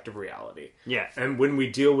into objective reality. Yeah. And when we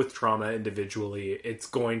deal with trauma individually,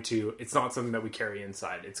 it's not something that we carry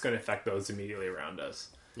inside. It's going to affect those immediately around us.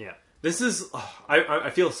 Yeah. This is... I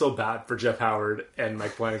feel so bad for Jeff Howard and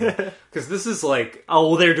Mike Flanagan. Because this is like... Oh,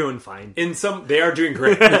 well, they're doing fine. They are doing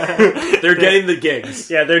great. They're getting the gigs.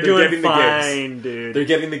 Yeah, they're doing fine, dude. They're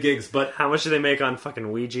getting the gigs, but... How much do they make on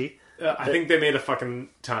fucking Ouija? I think they made a fucking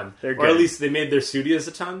ton. Or at least they made their studios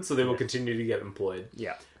a ton, so they will continue to get employed.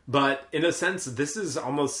 Yeah. But in a sense, this is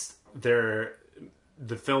almost the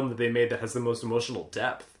film that they made that has the most emotional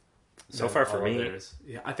depth. So far for me.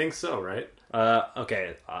 Yeah, I think so, right?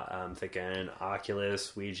 Okay, I'm thinking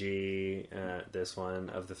Oculus, Ouija, this one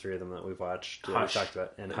of the three of them that we've watched, we talked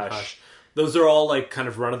about, and Hush. Those are all like kind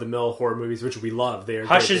of run-of-the-mill horror movies, which we love.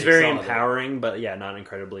 Hush is very empowering, but not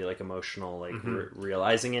incredibly like emotional, like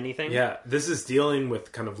realizing anything. Yeah, this is dealing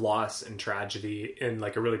with kind of loss and tragedy in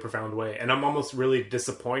like a really profound way, and I'm almost really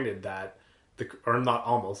disappointed that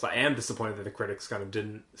I am disappointed that the critics kind of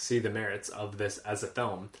didn't see the merits of this as a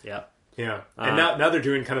film. Yeah. Yeah, and now they're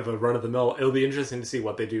doing kind of a run-of-the-mill. It'll be interesting to see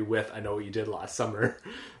what they do with I Know What You Did Last Summer.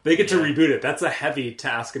 They get to reboot it. That's a heavy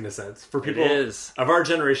task in a sense. For people of our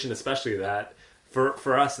generation especially, that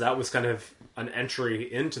for us, that was kind of an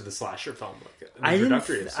entry into the slasher film. Like an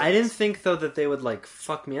introductory. I didn't think, though, that they would like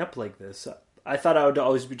fuck me up like this. I thought I would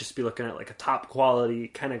always just be looking at like a top quality,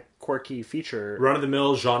 kind of quirky feature.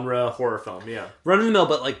 Run-of-the-mill genre horror film, yeah. Run-of-the-mill,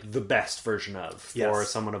 but like the best version of for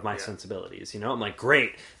someone of my sensibilities. You know, I'm like,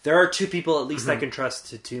 great. There are two people at least I can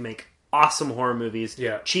trust to make awesome horror movies.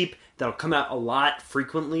 Yeah. Cheap, that'll come out a lot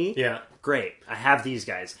frequently. Yeah. Great. I have these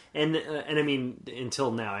guys. And I mean,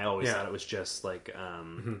 until now, I always thought it was just like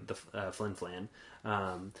the Flin Flan.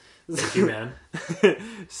 Thank you, man.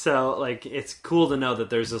 So, like, it's cool to know that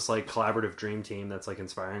there's this, like, collaborative dream team that's, like,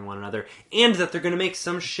 inspiring one another. And that they're going to make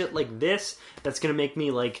some shit like this that's going to make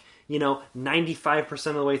me, like, 95%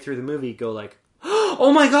 of the way through the movie go, like,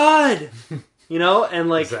 oh my god! And,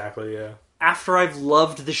 like... Exactly, yeah. After I've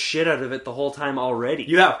loved the shit out of it the whole time already.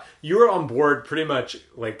 You were on board pretty much,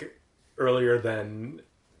 like, earlier than...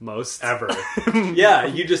 most ever. Yeah,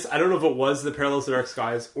 I don't know if it was the Parallels to Dark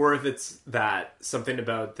Skies or if it's that something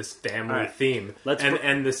about this family theme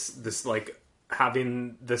and this like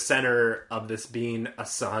having the center of this being a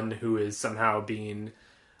son who is somehow being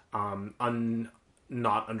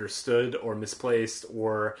not understood or misplaced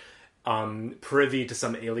or privy to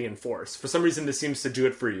some alien force. For some reason, this seems to do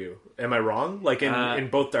it for you. Am I wrong? Like in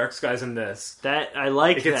both Dark Skies and this, that I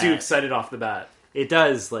like. It gets you excited off the bat. It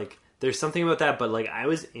does. Like, there's something about that, but, like, I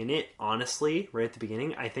was in it, honestly, right at the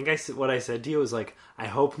beginning. I think what I said to you was, like, I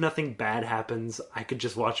hope nothing bad happens. I could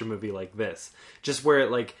just watch a movie like this. Just where,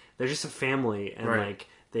 like, they're just a family, and, like,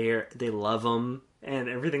 they love them, and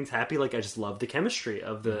everything's happy. Like, I just love the chemistry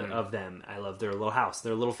of of them. I love their little house,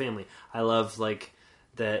 their little family. I love, like,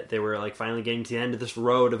 that they were, like, finally getting to the end of this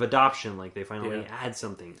road of adoption. Like, they finally had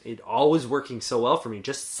something. It all was working so well for me.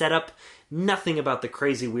 Just set up nothing about the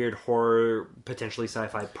crazy, weird horror, potentially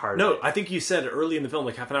sci-fi part of it. I think you said early in the film,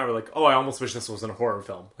 like half an hour, like, I almost wish this wasn't a horror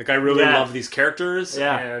film. Like, I really love these characters,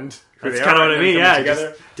 and that's kind of what I mean. Yeah, I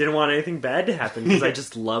just didn't want anything bad to happen because I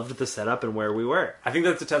just loved the setup and where we were. I think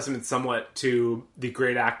that's a testament somewhat to the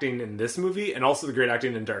great acting in this movie, and also the great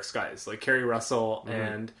acting in Dark Skies. Like, Kerry Russell,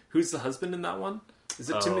 and who's the husband in that one? Is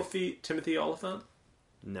it Timothy Oliphant?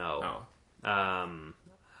 No.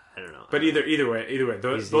 I don't know. But either way,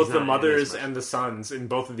 both the mothers and the sons in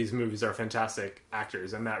both of these movies are fantastic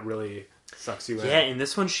actors, and that really sucks you in. Yeah, in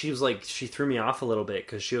this one, she threw me off a little bit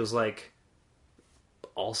because she was like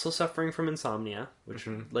also suffering from insomnia, which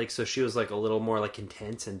like, so she was like a little more like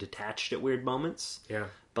intense and detached at weird moments. Yeah.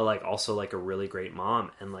 But like also like a really great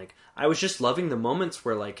mom, and like I was just loving the moments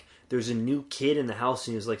where like there's a new kid in the house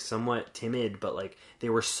and he was like somewhat timid, but like they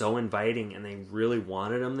were so inviting and they really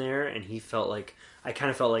wanted him there, and he felt like, I kind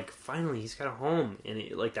of felt like finally he's got a home,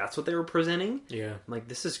 and like that's what they were presenting. Yeah, I'm like,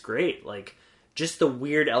 this is great. Like, just the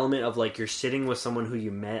weird element of like you're sitting with someone who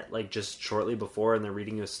you met like just shortly before, and they're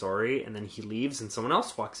reading you a story, and then he leaves and someone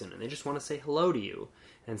else walks in and they just want to say hello to you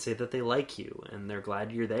and say that they like you and they're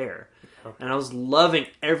glad you're there. And I was loving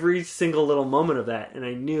every single little moment of that, and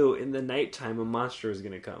I knew in the nighttime a monster was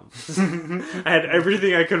going to come. I had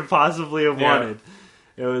everything I could possibly have wanted.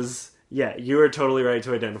 It was, you are totally right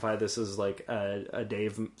to identify this as like a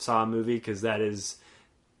Dave Saw movie, because that is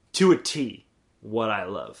to a T what I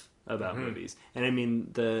love about movies. And I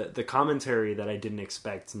mean, the commentary that I didn't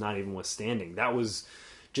expect, not even withstanding, that was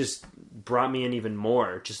just brought me in even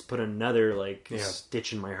more. Just put another like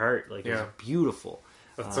stitch in my heart. Like, it was beautiful.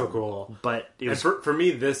 That's so cool. But it was, and for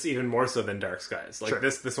me, this even more so than Dark Skies. Like,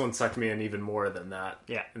 this one sucked me in even more than that.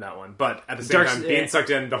 Yeah, in that one. But at the same time, being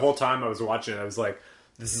sucked in the whole time I was watching it, I was like,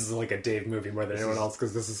 this is like a Dave movie more than anyone else,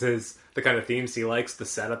 because this is the kind of themes he likes, the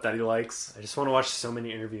setup that he likes. I just want to watch so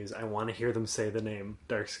many interviews. I want to hear them say the name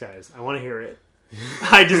Dark Skies. I want to hear it.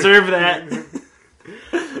 I deserve that.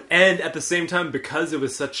 And at the same time, because it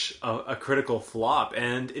was such a critical flop,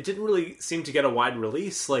 and it didn't really seem to get a wide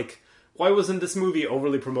release, like, why wasn't this movie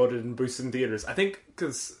overly promoted and boosted in theaters? I think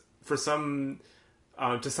because for some,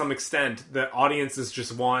 to some extent, the audiences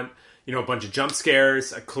just want, a bunch of jump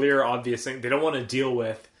scares, a clear, obvious thing. They don't want to deal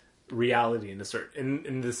with reality in the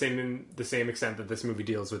same extent that this movie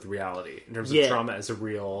deals with reality in terms of trauma as a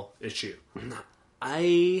real issue.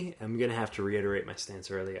 I am gonna have to reiterate my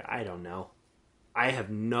stance earlier. I don't know. I have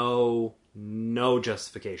no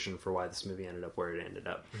justification for why this movie ended up where it ended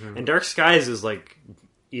up. And Dark Skies is like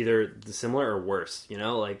either similar or worse.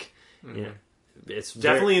 It's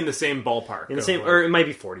definitely in the same ballpark. In the same, or it might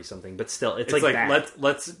be 40 something, but still, it's like bad.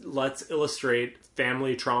 let's illustrate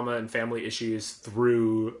family trauma and family issues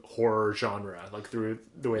through horror genre, like through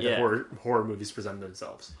the way that horror movies present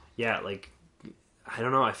themselves. Yeah, like, I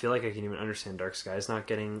don't know. I feel like I can even understand Dark Skies not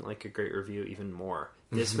getting like a great review even more.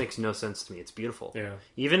 This makes no sense to me. It's beautiful. Yeah.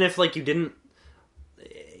 Even if like you didn't,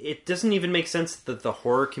 it doesn't even make sense that the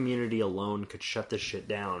horror community alone could shut this shit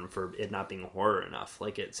down for it not being horror enough.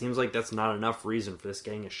 Like, it seems like that's not enough reason for this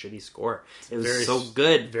getting a shitty score. It was so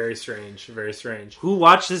good. Very strange. Very strange. Who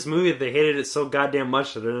watched this movie that they hated it so goddamn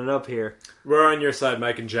much that it ended up here? We're on your side,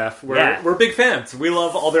 Mike and Jeff. We're big fans. We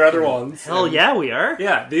love all their other ones. Hell yeah, we are.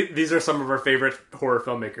 Yeah, these are some of our favorite horror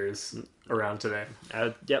filmmakers around today.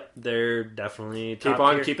 Yep, they're definitely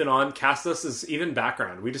keeping on. Cast us as even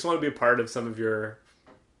background. We just want to be a part of some of your...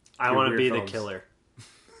 I want to be the killer.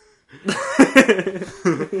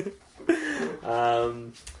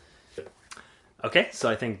 Okay, so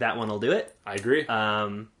I think that one will do it. I agree.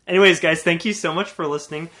 Anyways, guys, thank you so much for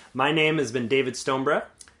listening. My name has been David Stoneborough.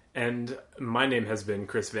 And my name has been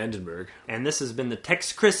Chris Vandenberg. And this has been the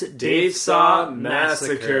Tex Chris Dave Saw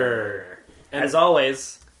Massacre. And as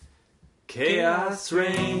always, chaos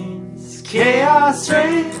reigns. Chaos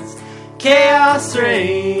reigns. Chaos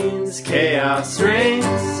reigns, chaos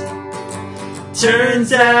reigns.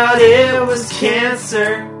 Turns out it was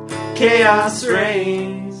cancer. Chaos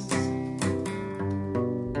reigns.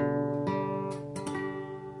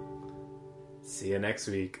 See you next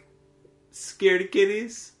week. Scaredy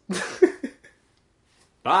kitties.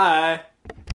 Bye.